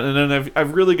back on that, and then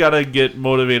I've really got to get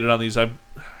motivated on these. I'm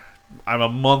a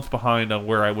month behind on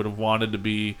where I would have wanted to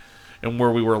be, and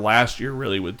where we were last year,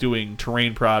 really, with doing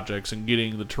terrain projects and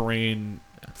getting the terrain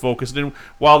focused. And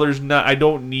while I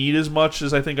don't need as much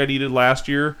as I think I needed last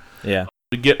year Yeah.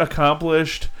 to get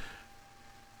accomplished,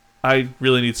 I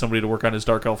really need somebody to work on his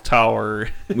Dark Elf Tower.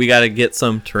 We got to get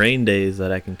some terrain days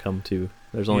that I can come to.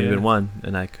 There's only Yeah. been one,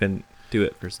 and I couldn't do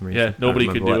it for some reason. Yeah, nobody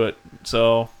could do it.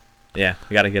 So Yeah,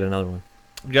 we got to get another one.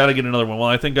 got to get another one. Well,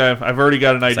 I think I've already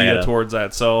got an idea gotta towards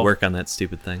that. So Work on that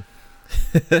stupid thing.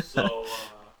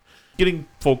 getting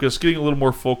focused, getting a little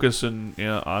more focus on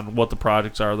what the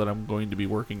projects are that I'm going to be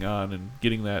working on, and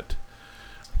getting that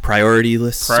Priority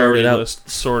list priority sorted out. list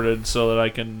sorted so that I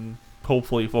can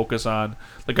hopefully focus on.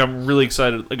 Like, I'm really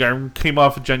excited. Like, I came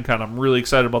off of Gen Con. I'm really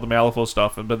excited about the Malifaux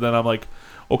stuff, but then I'm like,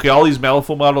 okay, all these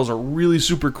Malifaux models are really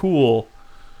super cool.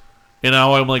 And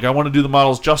now I'm like, I want to do the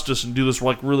models justice and do this,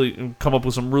 like, really, and come up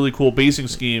with some really cool basing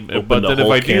scheme. Open But the then if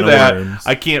whole I can do of that, worms.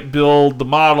 I can't build the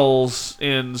models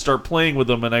and start playing with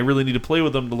them. And I really need to play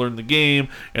with them to learn the game.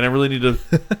 And I really need to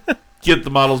get the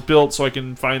models built so I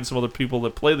can find some other people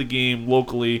that play the game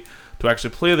locally to actually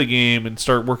play the game and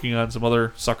start working on some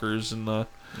other suckers. And I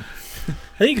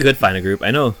think you could find a group.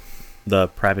 I know the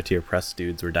Privateer Press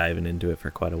dudes were diving into it for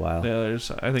quite a while. yeah,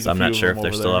 there's, I think, So a I'm few not of sure them if they're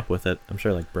over still there. up with it. I'm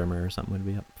sure like Brimmer or something would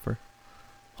be up for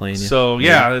playing you. So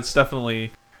yeah, it's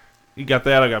definitely, you got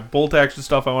that. I got bolt action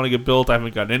stuff I want to get built. I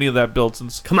haven't gotten any of that built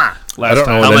since Come on. last don't know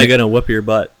time. what How am I any- going to whoop your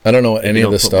butt? I don't know what If any you of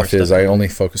don't this put more stuff is. stuff I in. only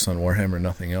focus on Warhammer,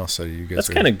 nothing else. So you guys That's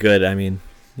are kind of good. I mean,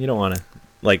 you don't want to,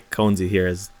 like Conesy here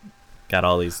has got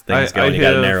all these things going. You got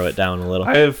to have- narrow it down a little.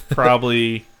 I have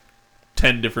probably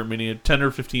 10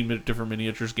 or 15 different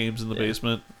miniatures games in the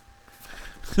basement.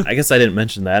 I guess I didn't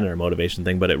mention that in our motivation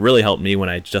thing, but it really helped me when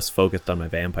I just focused on my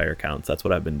vampire counts. That's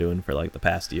what I've been doing for like the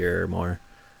past year or more,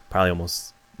 probably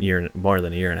almost more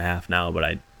than a year and a half now. But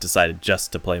I decided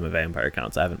just to play my vampire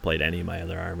counts. I haven't played any of my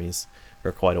other armies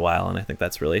for quite a while, and I think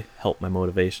that's really helped my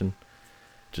motivation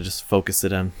to just focus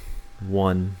it on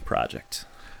one project.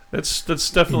 That's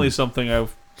definitely something I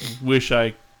wish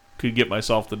I could get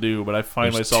myself to do, but I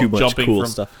find There's myself too much jumping cool from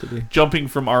stuff to do. jumping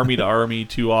from army to army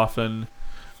too often,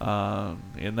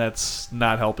 and that's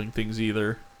not helping things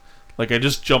either. Like, I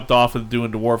just jumped off of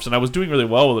doing dwarfs, and I was doing really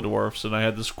well with the dwarfs, and I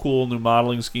had this cool new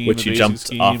modeling scheme, Which and you basing jumped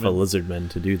scheme, off a and- lizardmen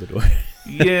to do the door.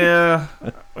 Yeah,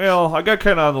 well, I got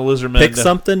kind of on the lizardmen Pick to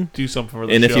something, do something for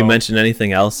the and show. if you mention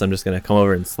anything else, I'm just gonna come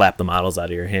over and slap the models out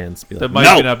of your hands. Be like, that might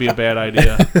no! not be a bad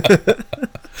idea.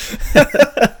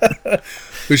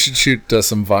 We should shoot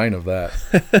some Vine of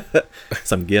that.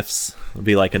 Some gifts. It'll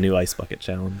be like a new ice bucket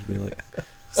challenge. Be like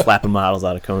slapping models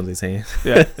out of Conesy's hands.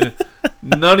 Yeah,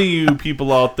 none of you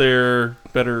people out there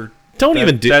better. Don't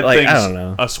even do like I thing's don't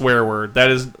know. a swear word.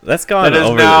 That is That's gone that is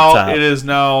over now. the top. It is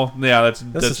now. Yeah, that's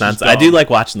This just is nonsense. I do dumb. like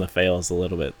watching the fails a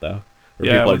little bit though, where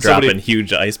Yeah, people are when somebody- dropping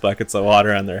huge ice buckets of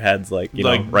water on their heads, like you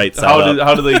like know, right side how up.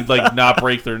 how do they like not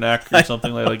break their neck or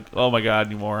something like oh my god,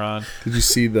 you moron. Did you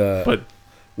see the But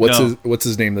what's no.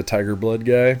 his name? The Tiger Blood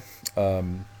guy. I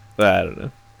don't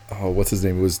know. Oh, what's his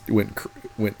name?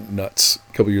 Went nuts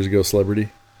a couple years ago. Celebrity.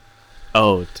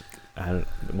 Oh, I don't.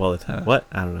 Well, what?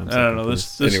 I don't know. I'm I so don't know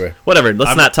confused. this. Anyway, Whatever.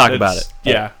 Let's not talk about it.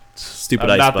 Yeah, Stupid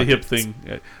I'm ice not the hip buckets. thing.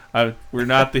 We're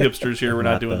not the hipsters here. We're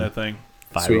not Not doing the- that thing.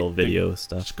 Viral Sweet. video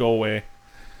stuff. Just go away.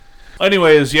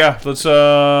 Anyways, yeah, that's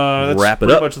Wrap it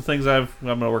pretty up. much the things I'm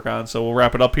gonna work on. So we'll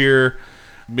wrap it up here.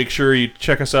 Make sure you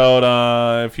check us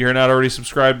out. If you're not already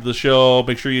subscribed to the show,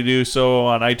 make sure you do so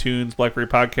on iTunes, BlackBerry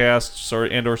Podcasts,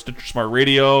 or Stitcher Smart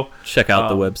Radio. Check out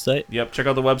the Um, website. Yep, check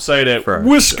out the website at For our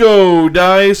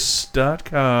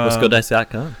wiscodice.com.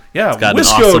 WiscoDice.com. Yeah, It's got an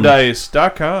awesome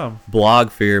wiscodice.com. blog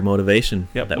for your motivation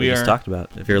Yep, that we we just are- talked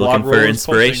about. If you're Blog looking for Roll is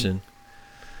inspiration,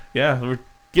 Yeah, we're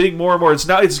getting more and more.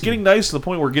 It's getting nice to the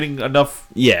point where we're getting enough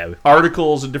yeah,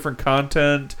 articles and different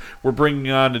content. We're bringing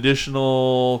on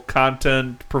additional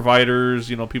content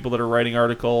providers, people that are writing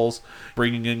articles,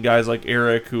 bringing in guys like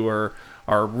Eric who are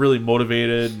really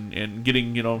motivated and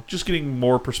getting, just getting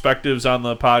more perspectives on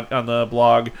the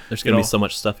blog. there's gonna be so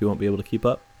much stuff you won't be able to keep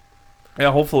up.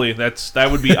 Yeah, hopefully that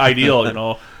would be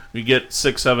ideal, We get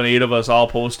 6, 7, 8 of us all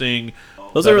posting.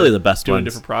 Those that are really the best doing ones.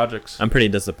 different projects. I'm pretty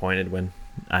disappointed when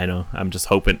I'm just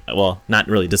hoping. Well, not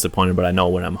really disappointed, but I know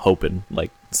when I'm hoping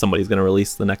like somebody's gonna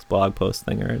release the next blog post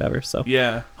thing or whatever. So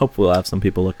Yeah. hopefully we'll have some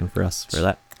people looking for us for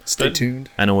that. stay Been- tuned.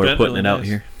 I know we're been putting really it out nice.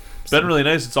 here. It's been really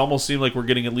nice. It's almost seemed like we're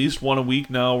getting at least one a week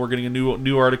now. We're getting a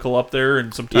new article up there,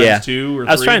 and sometimes Yeah. 2 or 3.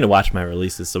 I was trying to watch my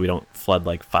releases so we don't flood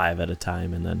like 5 at a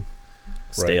time and then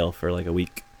stale for like a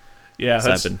week. Yeah, So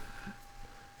that's I've been,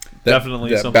 definitely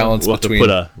that something. balance we'll have to between put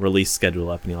a release schedule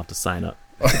up and you'll have to sign up.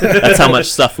 That's how much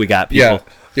stuff we got, people.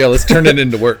 yeah. Let's turn it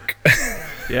into work.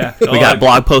 Yeah, We got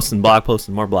blog posts and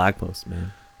more blog posts,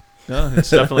 man. No, it's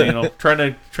definitely trying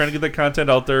to get that content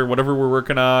out there. Whatever we're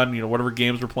working on, whatever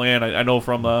games we're playing. I know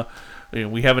from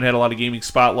we haven't had a lot of gaming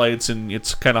spotlights, and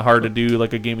it's kind of hard to do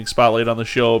like a gaming spotlight on the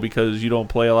show because you don't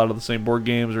play a lot of the same board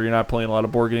games, or you're not playing a lot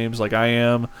of board games like I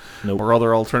am, or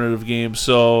other alternative games.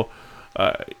 So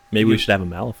maybe we should have a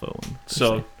Malifaux one.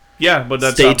 So yeah, but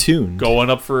that's stay tuned. Going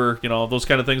up for those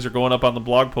kind of things are going up on the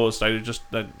blog post. I just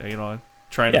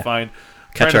trying to find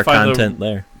our content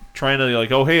there. Trying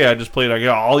to oh hey, I just played. I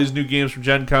got all these new games from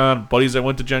Gen Con. Buddies I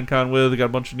went to Gen Con with. I got a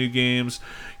bunch of new games.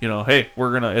 Hey,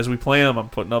 we're gonna as we play them. I'm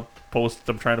putting up posts.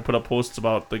 I'm trying to put up posts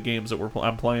about the games that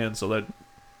I'm playing, so that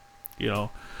you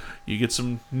get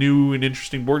some new and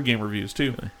interesting board game reviews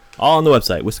too. All on the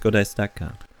website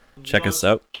wiscodice.com. Check us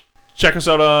out. Check us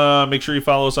out. Make sure you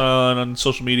follow us on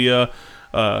social media.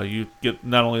 You get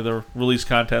not only the release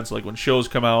contents like when shows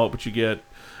come out, but you get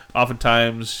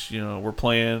oftentimes we're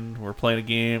playing a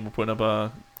game. We're putting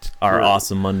up our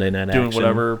awesome Monday night doing action.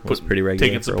 whatever, Pretty regular,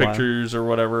 taking some pictures or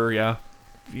whatever. Yeah,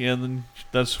 and then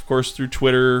that's of course through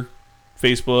Twitter,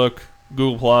 Facebook,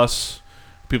 Google Plus.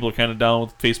 People are kind of down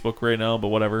with Facebook right now, but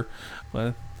whatever.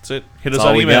 But that's it. Hit us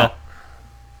on email.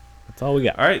 That's all we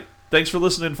got. All right. Thanks for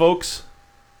listening, folks.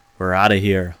 We're out of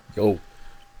here. Yo.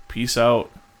 Peace out.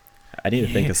 I need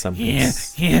to think of something. Yeah.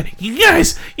 You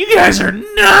guys are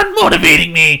not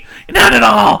motivating me. Not at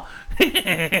all.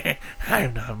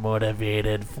 I'm not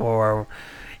motivated for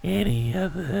any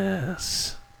of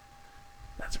this.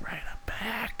 That's right, I'm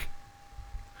back.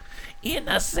 In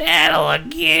the saddle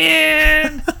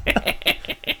again.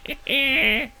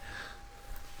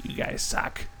 You guys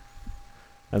suck.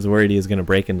 I was worried he was going to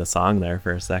break into song there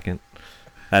for a second.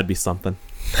 That'd be something.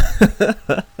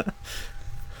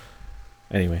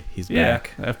 Anyway, he's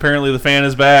back. Apparently the fan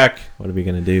is back. What are we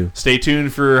going to do? Stay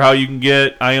tuned for how you can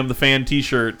get I Am the Fan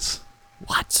t-shirts.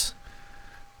 What?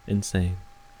 Insane.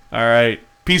 All right.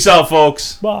 Peace out,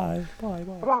 folks. Bye. Bye.